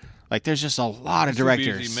 like there's just a lot of He's too busy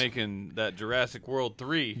directors. making that Jurassic World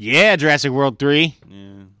 3. Yeah, Jurassic World 3. Yeah.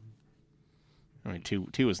 I mean,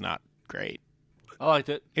 2 was not great. I liked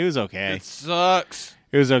it. It was okay. It sucks.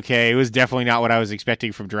 It was okay. It was definitely not what I was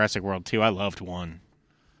expecting from Jurassic World 2. I loved 1.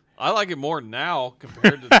 I like it more now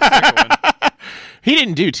compared to the second one. He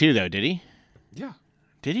didn't do 2 though, did he? Yeah.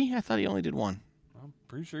 Did he? I thought he only did 1. I'm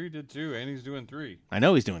pretty sure he did 2, and he's doing 3. I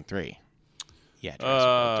know he's doing 3. Yeah. Jurassic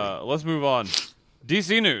World Let's move on.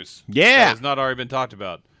 DC news. Yeah. That has not already been talked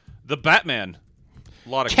about. The Batman. A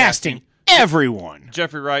lot of 3. Casting everyone.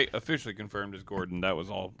 Jeffrey Wright officially confirmed as Gordon. That was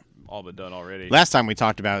all but done already. Last time we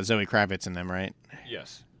talked about Zoe Kravitz and them, right?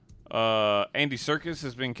 Yes. Andy Serkis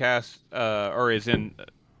has been cast, or is in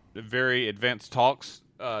very advanced talks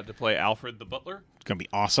to play Alfred the Butler. It's gonna be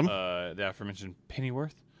awesome. The aforementioned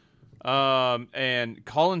Pennyworth. And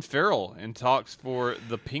Colin Farrell in talks for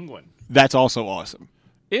the Penguin. That's also awesome.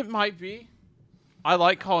 It might be. I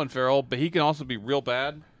like Colin Farrell, but he can also be real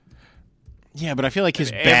bad. Yeah, but I feel like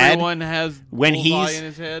his bad. Everyone has when bullseye he's- in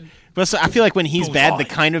his head. But so I feel like when he's bad, the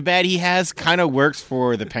Bullseye. kind of bad he has kind of works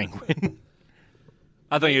for the Penguin.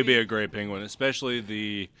 I think it'd be a great Penguin, especially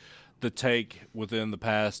the take within the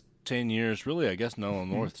past 10 years. Really, I guess Nolan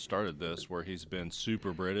North started this, where he's been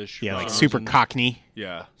super British. Yeah, like for super some reason. Cockney.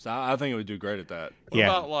 Yeah, so I think it would do great at that. What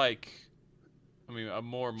Yeah. about a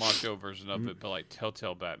more macho version of it, but like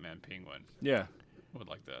Telltale Batman Penguin? Yeah, I would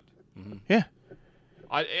like that. Yeah.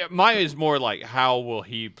 Mine is more like how will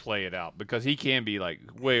he play it out, because he can be like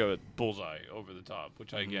way a bullseye over the top,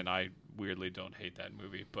 which I weirdly don't hate that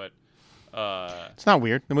movie, but It's not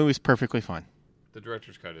weird. The movie's perfectly fine. the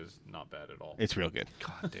director's cut is not bad at all. It's real good.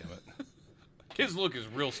 God damn it. His look is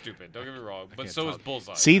real stupid. Don't get me wrong, but so is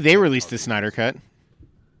Bullseye. See, they released the Snyder Cut.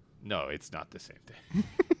 No, it's not the same thing.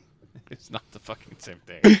 It's not the fucking same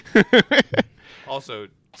thing. Also,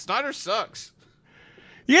 Snyder sucks.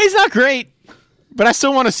 Yeah, he's not great, but I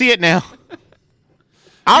still want to see it now.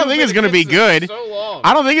 I don't think it's going to be good. So long.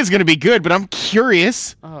 I don't think it's going to be good, but I'm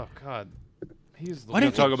curious. Oh God, he's the What You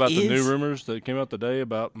if talk about the is- new rumors that came out today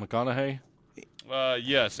about McConaughey?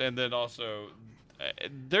 Yes, and then also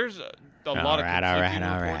there's a lot of right, conflicting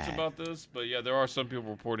all reports right. about this, but yeah, there are some people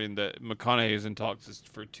reporting that McConaughey is in talks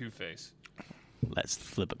for Two-Face. Let's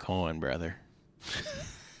flip a coin, brother.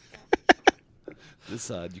 This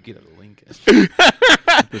side, you get a Lincoln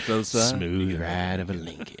With those Smooth ride of a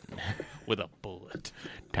Lincoln. with a bullet.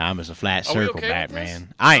 Time is a flat Are we circle, okay with Batman. this?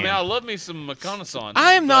 I mean, I am. love me some McConaissance.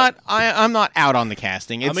 I am but- not. I'm not out on the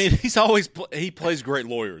casting. It's, I mean, he's always he plays great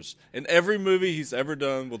lawyers. In every movie he's ever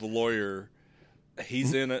done with a lawyer,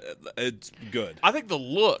 he's in it. It's good. I think the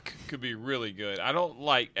look could be really good. I don't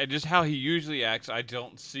like just how he usually acts. I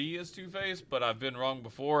don't see as Two-Face, but I've been wrong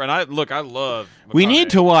before. And I love. we need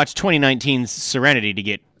McConaughey. to watch 2019's Serenity to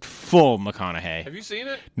get full McConaughey. Have you seen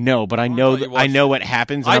it? No, but I know thought you I watched know it. what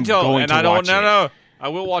happens. And I I'm don't, going and to I don't. watch No, it. no. I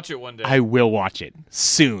will watch it one day. I will watch it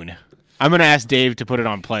soon. I'm gonna ask Dave to put it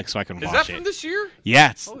on Plex so I can Is watch that it. from this year?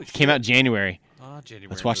 Yeah, Holy it came shit. out January. January.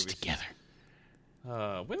 Let's watch movies. it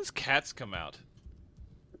together. When does Cats come out?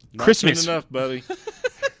 Not Christmas. soon enough, buddy.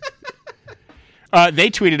 They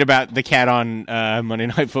tweeted about the cat on Monday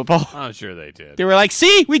Night Football. I'm sure they did. They were like,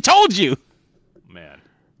 "See, we told you." Man,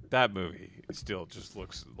 that movie still just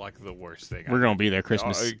looks like the worst thing. We're gonna be there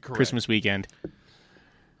Christmas correct. Christmas weekend.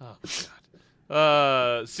 Oh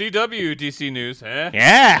God. CW DC news. Yeah,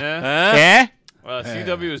 Yeah. yeah.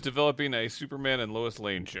 CW is developing a Superman and Lois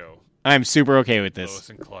Lane show. I'm super okay with this. Lois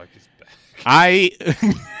and Clark is back.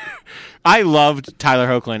 I loved Tyler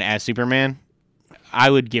Hoechlin as Superman. I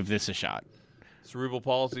would give this a shot. Cerebral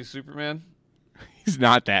palsy Superman. He's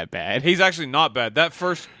not that bad. He's actually not bad. That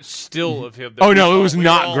first still of him. that Oh we no, saw, it was we were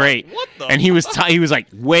not all great. like, what the? And he was he was like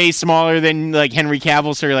way smaller than like Henry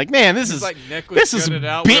Cavill. So you're like, man, this is like neck was jutted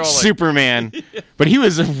out. We were bitch all like- Superman. But he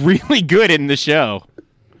was really good in the show.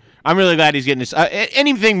 I'm really glad he's getting this.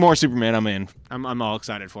 Anything more Superman, I'm in. I'm all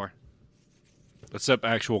excited for. Except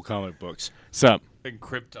actual comic books. Sup? And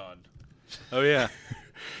Krypton. Oh yeah.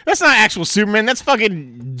 That's not actual Superman. That's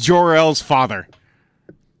fucking Jor-El's father.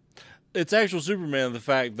 It's actual Superman. The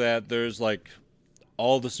fact that there's like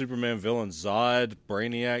all the Superman villains: Zod,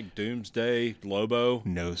 Brainiac, Doomsday, Lobo.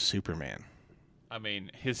 No Superman. I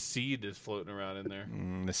mean, his seed is floating around in there.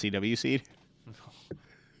 The CW seed.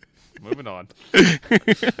 Moving on.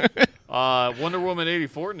 Wonder Woman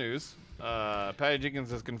 84 news. Patty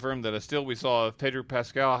Jenkins has confirmed that a still we saw of Pedro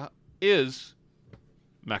Pascal is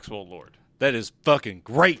Maxwell Lord. That is fucking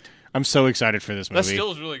great. I'm so excited for this movie. That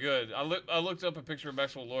still is really good. I looked up a picture of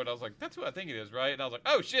Maxwell Lord. I was like, that's who I think it is, right? And I was like,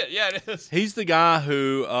 oh shit, yeah, it is. He's the guy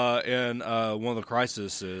who in one of the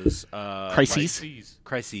crises,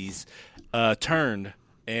 turned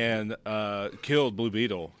and killed Blue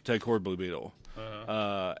Beetle, Ted Kord Blue Beetle.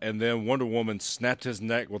 And then Wonder Woman snapped his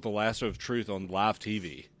neck with the lasso of truth on live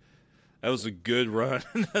TV. That was a good run.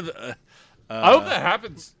 I hope that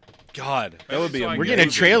happens. God, that would be so I amazing. We're getting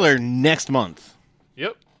a trailer next month.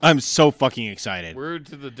 Yep. I'm so fucking excited. We're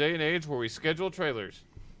to the day and age where we schedule trailers.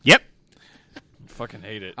 Yep. Fucking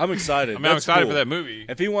hate it. I'm excited. I mean, I'm That's excited cool. for that movie.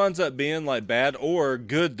 If he winds up being like bad or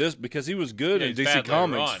good, because he was good Yeah, in he's DC bad later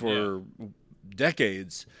Comics on, for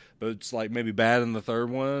decades, but it's like maybe bad in the third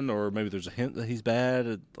one, or maybe there's a hint that he's bad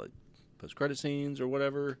at like post credit scenes or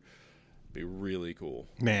whatever. Be really cool.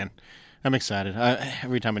 Man, I'm excited.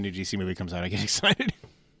 Every time a new DC movie comes out, I get excited.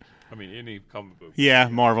 I mean, any comic book. Yeah,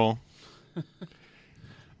 Marvel.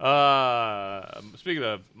 Speaking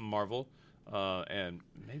of Marvel, and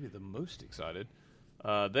maybe the most excited,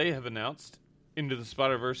 they have announced Into the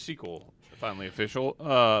Spider-Verse sequel, finally official,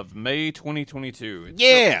 of May 2022. It's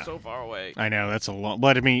Yeah. so far away. I know that's a long,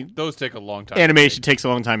 but I mean, Those take a long time. animation takes a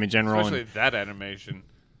long time in general. especially And, that animation.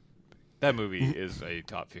 That movie is a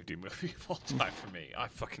top 50 movie of all time for me. I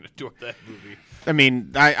fucking adore that movie. I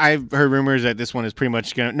mean, I've heard rumors that this one is pretty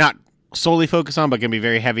much gonna not solely focus on, but gonna be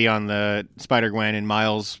very heavy on the Spider-Gwen and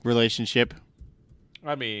Miles relationship.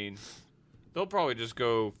 I mean, they'll probably just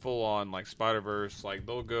go full on like Spider-Verse. Like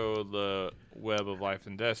they'll go the Web of Life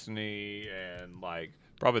and Destiny and like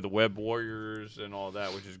probably the Web Warriors and all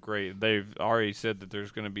that, which is great. They've already said that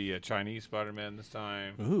there's going to be a Chinese Spider-Man this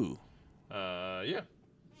time. Ooh. Yeah,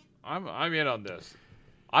 I'm in on this.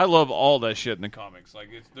 I love all that shit in the comics. Like,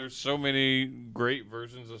 there's so many great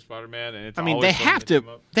versions of Spider-Man, and it's. I mean, always they fun have team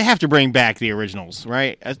to. up. They have to bring back the originals,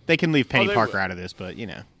 right? They can leave Penny they Parker will. out of this, but you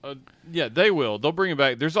know. Yeah, they will. They'll bring it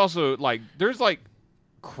back. There's also there's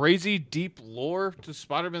crazy deep lore to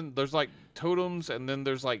Spider-Man. There's totems, and then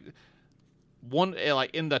there's one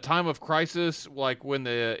in the time of crisis, when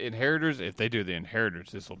the Inheritors. If they do the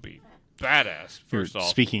Inheritors, this will be badass. First You're off,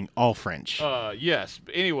 speaking all French. yes.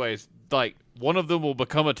 But anyways, one of them will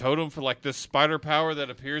become a totem for this spider power that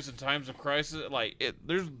appears in times of crisis.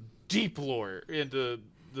 There's deep lore into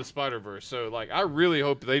the Spider-Verse. So I really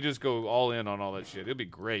hope they just go all in on all that shit. It'll be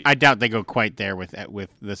great. I doubt they go quite there with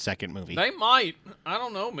the second movie. They might. I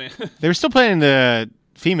don't know, man. They were still planning the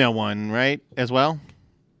female one, right? As well,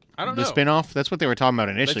 I don't the know. spin-off. That's what they were talking about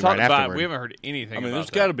They initially, talked right about it. afterward. We haven't heard anything. I mean, about there's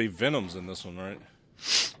that. got to be Venoms in this one, right?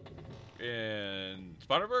 In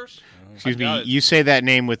Spider-Verse. Excuse I me. doubt it. You say that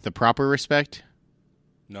name with the proper respect.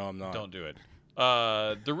 No, I'm not. Don't do it.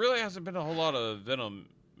 There really hasn't been a whole lot of Venom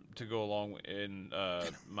to go along in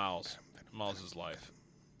Miles's life.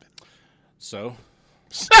 So,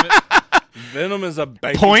 Venom is a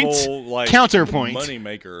bankable, Point. Counterpoint. money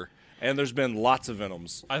maker, and there's been lots of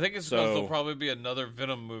Venoms. I think it's So- because there'll probably be another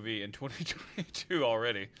Venom movie in 2022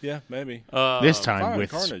 already. Yeah, maybe. This time fine,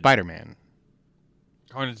 with Carnage. Spider-Man.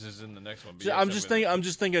 Carnage is in the next one. But So yeah, I'm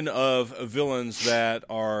just thinking of villains that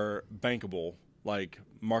are bankable,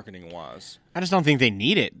 marketing wise. I just don't think they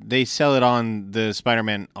need it. They sell it on the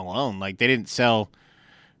Spider-Man alone. They didn't sell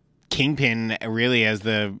Kingpin really as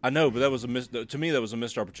the. I know, but that was to me that was a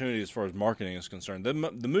missed opportunity as far as marketing is concerned. The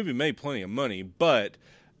movie made plenty of money, but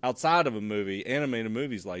outside of a movie, animated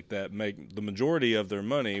movies like that make the majority of their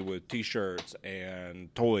money with T-shirts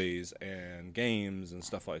and toys and games and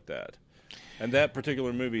stuff like that. And that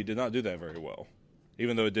particular movie did not do that very well,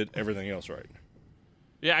 even though it did everything else right.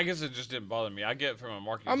 Yeah, I guess it just didn't bother me. I get it from a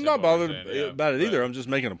marketing. I'm not standpoint, bothered I'm saying, yeah, about it but, either. I'm just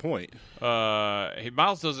making a point.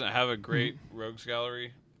 Miles doesn't have a great rogues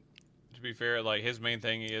gallery. To be fair, his main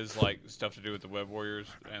thing is stuff to do with the Web Warriors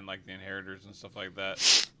and the Inheritors and stuff like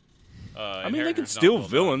that. I mean, they can Inheritors steal not built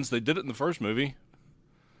up. villains. They did it in the first movie.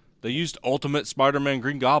 They used Ultimate Spider-Man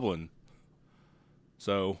Green Goblin.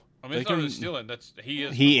 So I mean, they it's not can. really stealing. He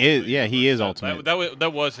is. He the is. Ultimate Yeah, he Universe. is Ultimate.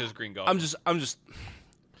 That was his Green Goblin. I'm just.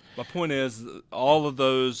 My point is, all of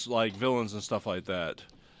those villains and stuff like that,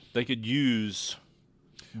 they could use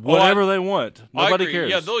whatever they want. I Nobody agree.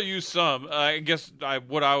 cares. Yeah, they'll use some. I guess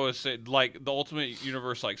what I was saying, the Ultimate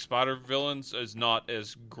Universe, Spider villains, is not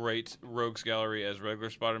as great rogues gallery as regular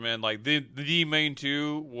Spider-Man. The main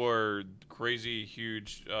two were crazy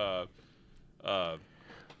huge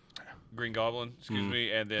Green Goblin, excuse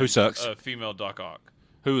me, and then Who sucks. Female Doc Ock.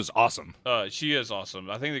 Who is awesome? She is awesome.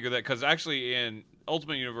 I think they get that because actually in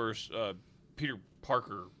Ultimate Universe, Peter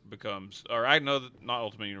Parker becomes, or I know that not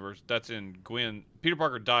Ultimate Universe. That's in Gwen. Peter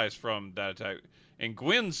Parker dies from that attack. In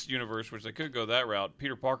Gwen's universe, which they could go that route,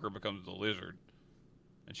 Peter Parker becomes the Lizard,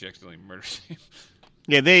 and she accidentally murders him.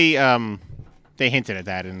 Yeah, they hinted at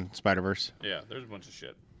that in Spider-Verse. Yeah, there's a bunch of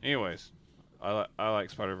shit. Anyways, I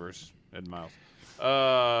like Spider-Verse and Miles.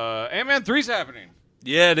 Ant-Man 3's happening.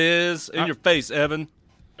 Yeah, it is. In your face, Evan.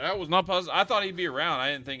 That was not positive. I thought he'd be around.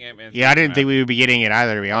 I didn't think Ant-Man. Yeah, I didn't think we would be getting it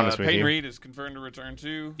either. To be honest with Peyton you, Reed is confirmed to return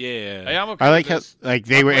too. Yeah. Hey, I'm okay I with like how this.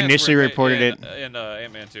 they My were plans initially were reported it. in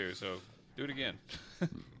Ant-Man 2, so do it again.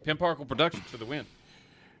 Pim Parkle Productions for the win.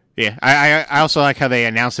 Yeah, I also like how they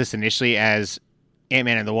announced this initially as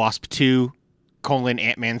Ant-Man and the Wasp 2: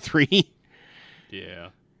 Ant-Man 3, Yeah,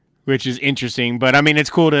 which is interesting. But I mean, it's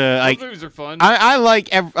cool to Those movies are fun. I like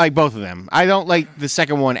both of them. I don't like the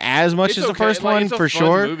second one as much It's as the okay. first one it's a for fun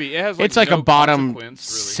sure. Movie. It has, It's like no a bottom consequence,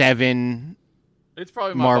 7. It's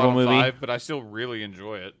probably my Marvel bottom movie. 5, but I still really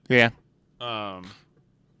enjoy it. Yeah, Um,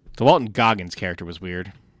 the Walton Goggins character was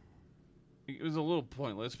weird. it was a little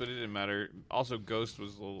pointless, but it didn't matter. Also, Ghost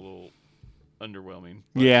was a little underwhelming.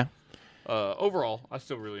 But, Yeah, overall, I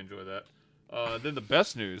still really enjoy that. Then the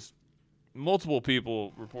best news, multiple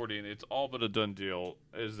people reporting it's all but a done deal,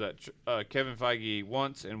 is that Kevin Feige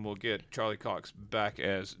wants and will get Charlie Cox back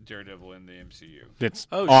as Daredevil in the MCU. that's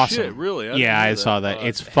Oh, awesome. shit, really? I Yeah, didn't know I saw that. Uh,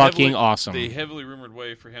 It's fucking heavily- awesome. The heavily rumored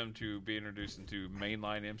way for him to be introduced into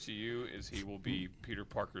mainline MCU is he will be Peter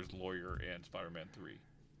Parker's lawyer in Spider-Man 3.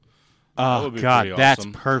 That Oh would be God, pretty that's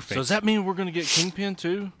awesome. perfect. So does that mean we're going to get Kingpin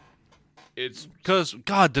too? It's Because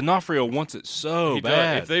God, D'Onofrio wants it so he does-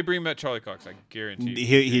 bad. if they bring back Charlie Cox, I guarantee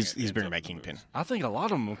he's ends bringing up back in Kingpin. movies. I think a lot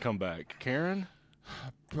of them will come back. Karen,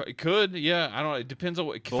 It could, yeah. I don't know. It depends on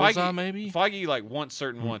what Bullseye, maybe? Feige like wants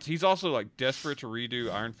certain ones. He's also like desperate to redo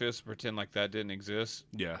Iron Fist, pretend like that didn't exist.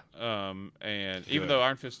 Yeah. And even though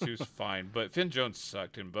Iron Fist 2 is fine, but Finn Jones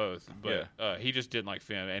sucked in both. But he just didn't like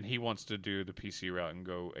Finn, and he wants to do the PC route and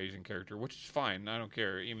go Asian character, which is fine. I don't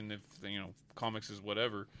care, even if comics is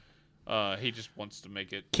whatever. He just wants to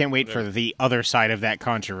make it. Can't wait for the other side of that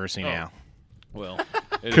controversy now. Well,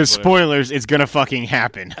 because spoilers, it's gonna fucking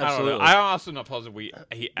happen. Absolutely. I'm also not positive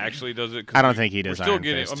he actually does it. I don't think he does. We're still Iron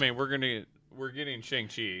getting. Fist. I mean, we're getting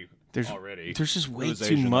Shang-Chi already. There's just way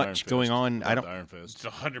too much going on. I don't. Iron Fist.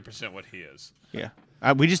 It's 100% what he is. Yeah,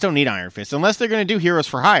 we just don't need Iron Fist unless they're gonna do Heroes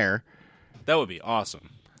for Hire. That would be awesome.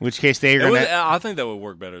 In which case they're gonna. I think that would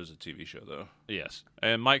work better as a TV show, though. Yes,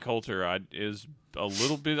 and Mike Coulter is a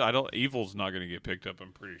little bit. Evil's not going to get picked up.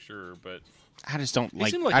 I'm pretty sure, but I just don't like.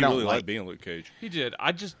 He seemed like I he don't really like liked being Luke Cage. He did.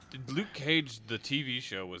 Luke Cage, the TV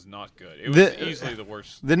show was not good. It was easily the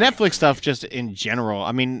worst. The Netflix stuff, just in general.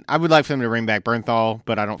 I mean, I would like for them to bring back Bernthal,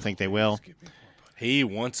 but I don't think they will. He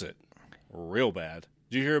wants it real bad.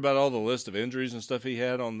 Did you hear about all the list of injuries and stuff he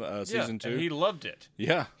had on season 2? And he loved it.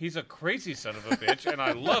 Yeah. He's a crazy son of a bitch, and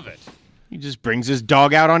I love it. He just brings his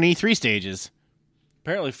dog out on E3 stages.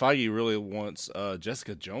 Apparently, Feige really wants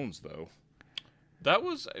Jessica Jones, though.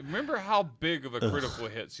 Remember how big of a critical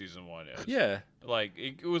hit season 1 is? Yeah. Like,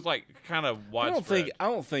 it was like kind of widespread. I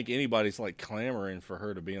don't think anybody's like clamoring for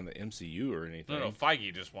her to be in the MCU or anything. No,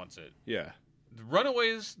 Feige just wants it. Yeah.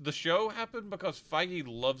 Runaways, the show happened because Feige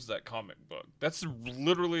loves that comic book. That's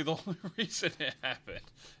literally the only reason it happened.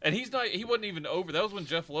 And he wasn't even over. That was when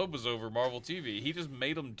Jeff Loeb was over Marvel TV. He just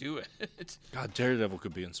made him do it. God, Daredevil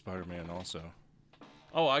could be in Spider-Man also.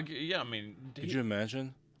 Oh, I mean, could you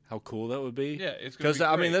imagine how cool that would be? Yeah, it's because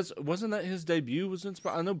I mean, wasn't that his debut was in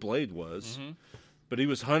I know Blade was, but he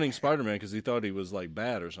was hunting Spider-Man because he thought he was like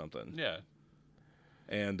bad or something. Yeah,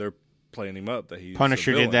 and they're playing him up that he's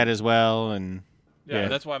Punisher did that as well, and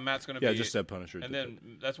that's why Matt's going to be. Yeah, I just said Punisher, and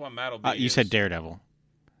then that's why Matt will be. You said Daredevil.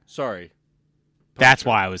 Sorry. Punisher. That's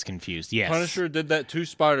why I was confused. Yes, Punisher did that to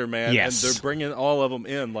Spider-Man, yes. And they're bringing all of them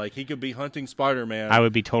in. Like he could be hunting Spider-Man. I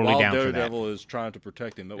would be totally down for that. Daredevil is trying to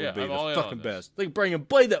protect him. That would be the fucking best. They could bring him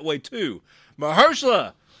Blade that way too.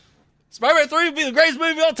 Mahershala, Spider-Man 3 would be the greatest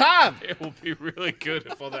movie of all time. It will be really good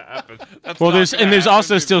if all that happens. There's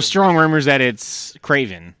also still strong rumors that it's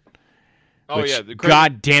Kraven. Oh yeah,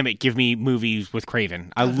 God damn it! Give me movies with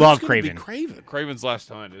Kraven. I love Kraven. Kraven's Last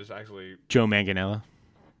Hunt is actually Joe Manganiello.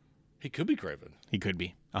 He could be Kraven. He could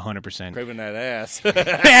be 100%. Kraven that ass.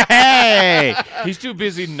 Hey, he's too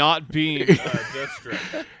busy not being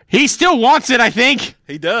Deathstroke. He still wants it, I think.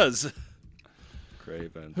 He does.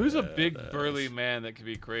 Kraven. Who's a big burly man that could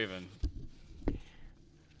be Kraven? I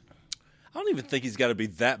don't even think he's got to be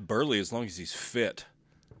that burly as long as he's fit.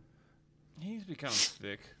 He needs to be kind of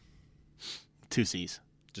thick. 2 C's.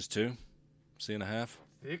 Just 2? C&1/2?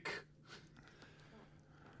 Thick?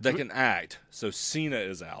 That can act. So Cena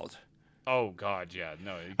is out. Oh, God, yeah.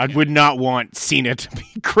 No. I would not want Cena to be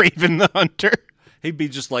Kraven the Hunter. He'd be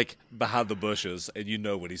just like behind the bushes, and you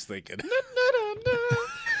know what he's thinking.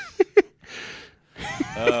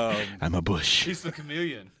 I'm a bush. He's the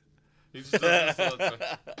chameleon. He just does this all the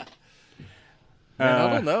time. Man, I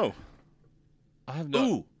don't know. I have no.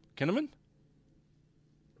 Ooh, Kinnaman?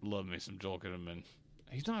 Love me some Joel Kinnaman.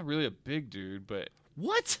 He's not really a big dude, but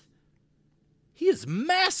what? He is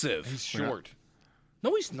massive. He's short.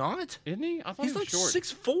 No, he's not. Isn't he? I thought he's he was like short.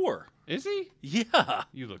 6'4". Is he? Yeah.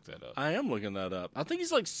 You look that up. I am looking that up. I think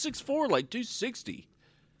he's like 6'4", like 260.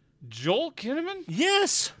 Joel Kinnaman?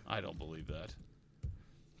 Yes. I don't believe that.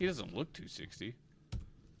 He doesn't look 260.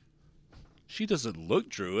 She doesn't look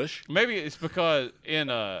Jewish. Maybe it's because in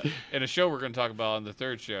a show we're going to talk about in the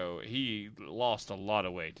third show, he lost a lot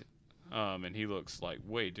of weight, and he looks like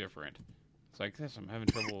way different. It's like this. I'm having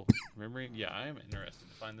trouble remembering. Yeah, I am interested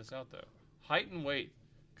to find this out though. Height and weight,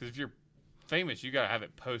 because if you're famous, you got to have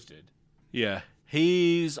it posted. Yeah,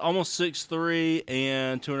 he's almost 6'3"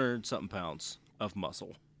 and 200-something pounds of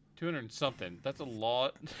muscle. 200 something. That's a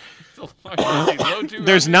lot. That's a lot.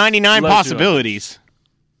 There's 99 possibilities.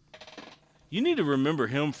 You need to remember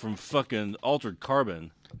him from fucking Altered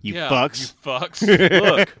Carbon. You fucks. You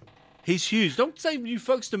fucks. Look, he's huge. Don't say you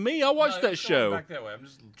fucks to me. I watched that show. Back that way. I'm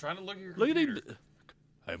just trying to look at your Look computer. at him.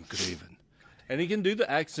 I'm Kraven. And he can do the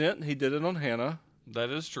accent. He did it on Hannah. That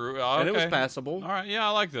is true. Oh, and it was okay. passable. All right. Yeah,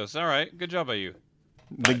 I like this. All right. Good job by you.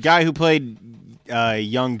 The guy who played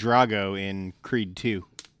young Drago in Creed 2.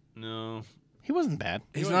 No. He wasn't bad.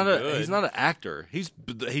 He's not an actor. He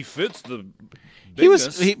fits the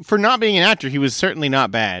bigness. For not being an actor, he was certainly not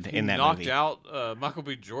bad in that movie. Knocked out Michael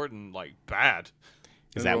B. Jordan like bad.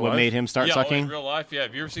 Is In that real what life? made him start yeah, sucking? in real life. Yeah,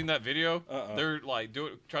 have you ever seen that video? Uh-uh. They're like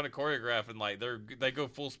trying to choreograph and like they go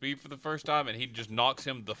full speed for the first time, and he just knocks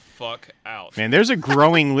him the fuck out. Man, there's a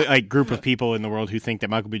growing group of people in the world who think that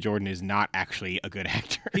Michael B. Jordan is not actually a good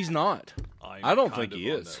actor. He's not. I don't think he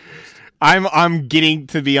is. I'm getting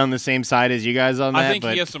to be on the same side as you guys on that. I think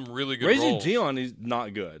but he has some really good Raising roles. Dion, he's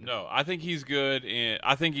not good. No, I think he's good, and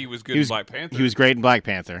I think he was good he was in Black Panther. He was great in Black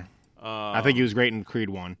Panther. I think he was great in Creed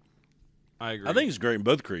 1. I agree. I think he's great in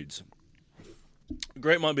both Creeds.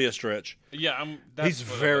 Great might be a stretch. Yeah, He's what I was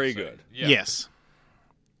very saying. good. Yeah. Yes.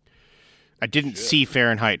 I didn't see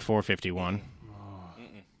Fahrenheit 451.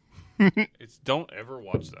 Don't ever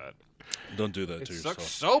watch that. Don't do that It to sucks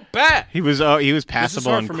yourself. so bad. He was This is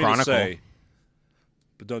passable hard in for me to Chronicle. say,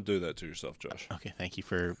 but don't do that to yourself, Josh. Okay, thank you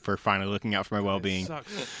for finally looking out for my well-being. It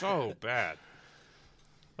sucks so bad.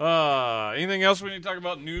 Anything else we need to talk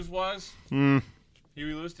about news-wise?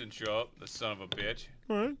 Huey Lewis didn't show up. The son of a bitch.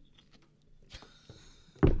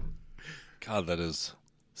 God, that is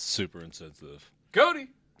super insensitive. Cody.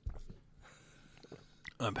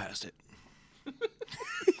 I'm past it.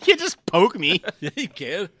 You just poke me. Yeah, you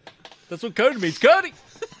can. That's what Cody means. Cody!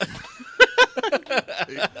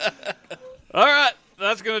 All right.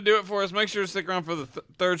 That's going to do it for us. Make sure to stick around for the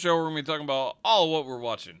third show where we're going to be talking about all of what we're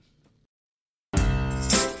watching.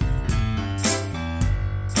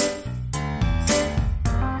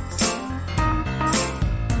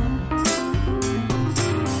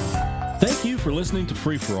 Thank you for listening to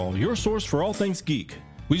Free For All, your source for all things geek.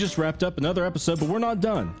 We just wrapped up another episode, but we're not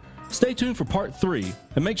done. Stay tuned for part 3,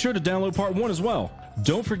 and make sure to download part 1 as well.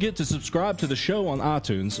 Don't forget to subscribe to the show on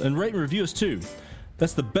iTunes and rate and review us too.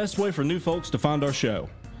 That's the best way for new folks to find our show.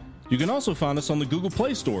 You can also find us on the Google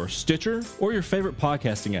Play Store, Stitcher, or your favorite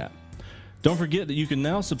podcasting app. Don't forget that you can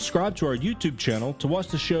now subscribe to our YouTube channel to watch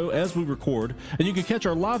the show as we record, and you can catch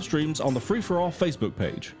our live streams on the Free For All Facebook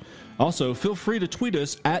page. Also, feel free to tweet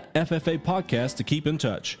us at FFA Podcast to keep in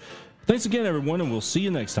touch. Thanks again, everyone, and we'll see you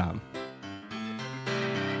next time.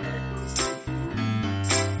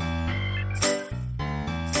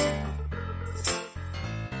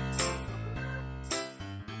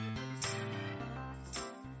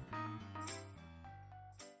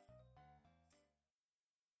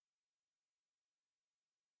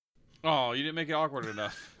 Oh, you didn't make it awkward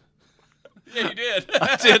enough. Yeah, you did.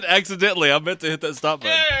 I did accidentally. I meant to hit that stop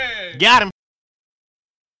button. Yay! Got him.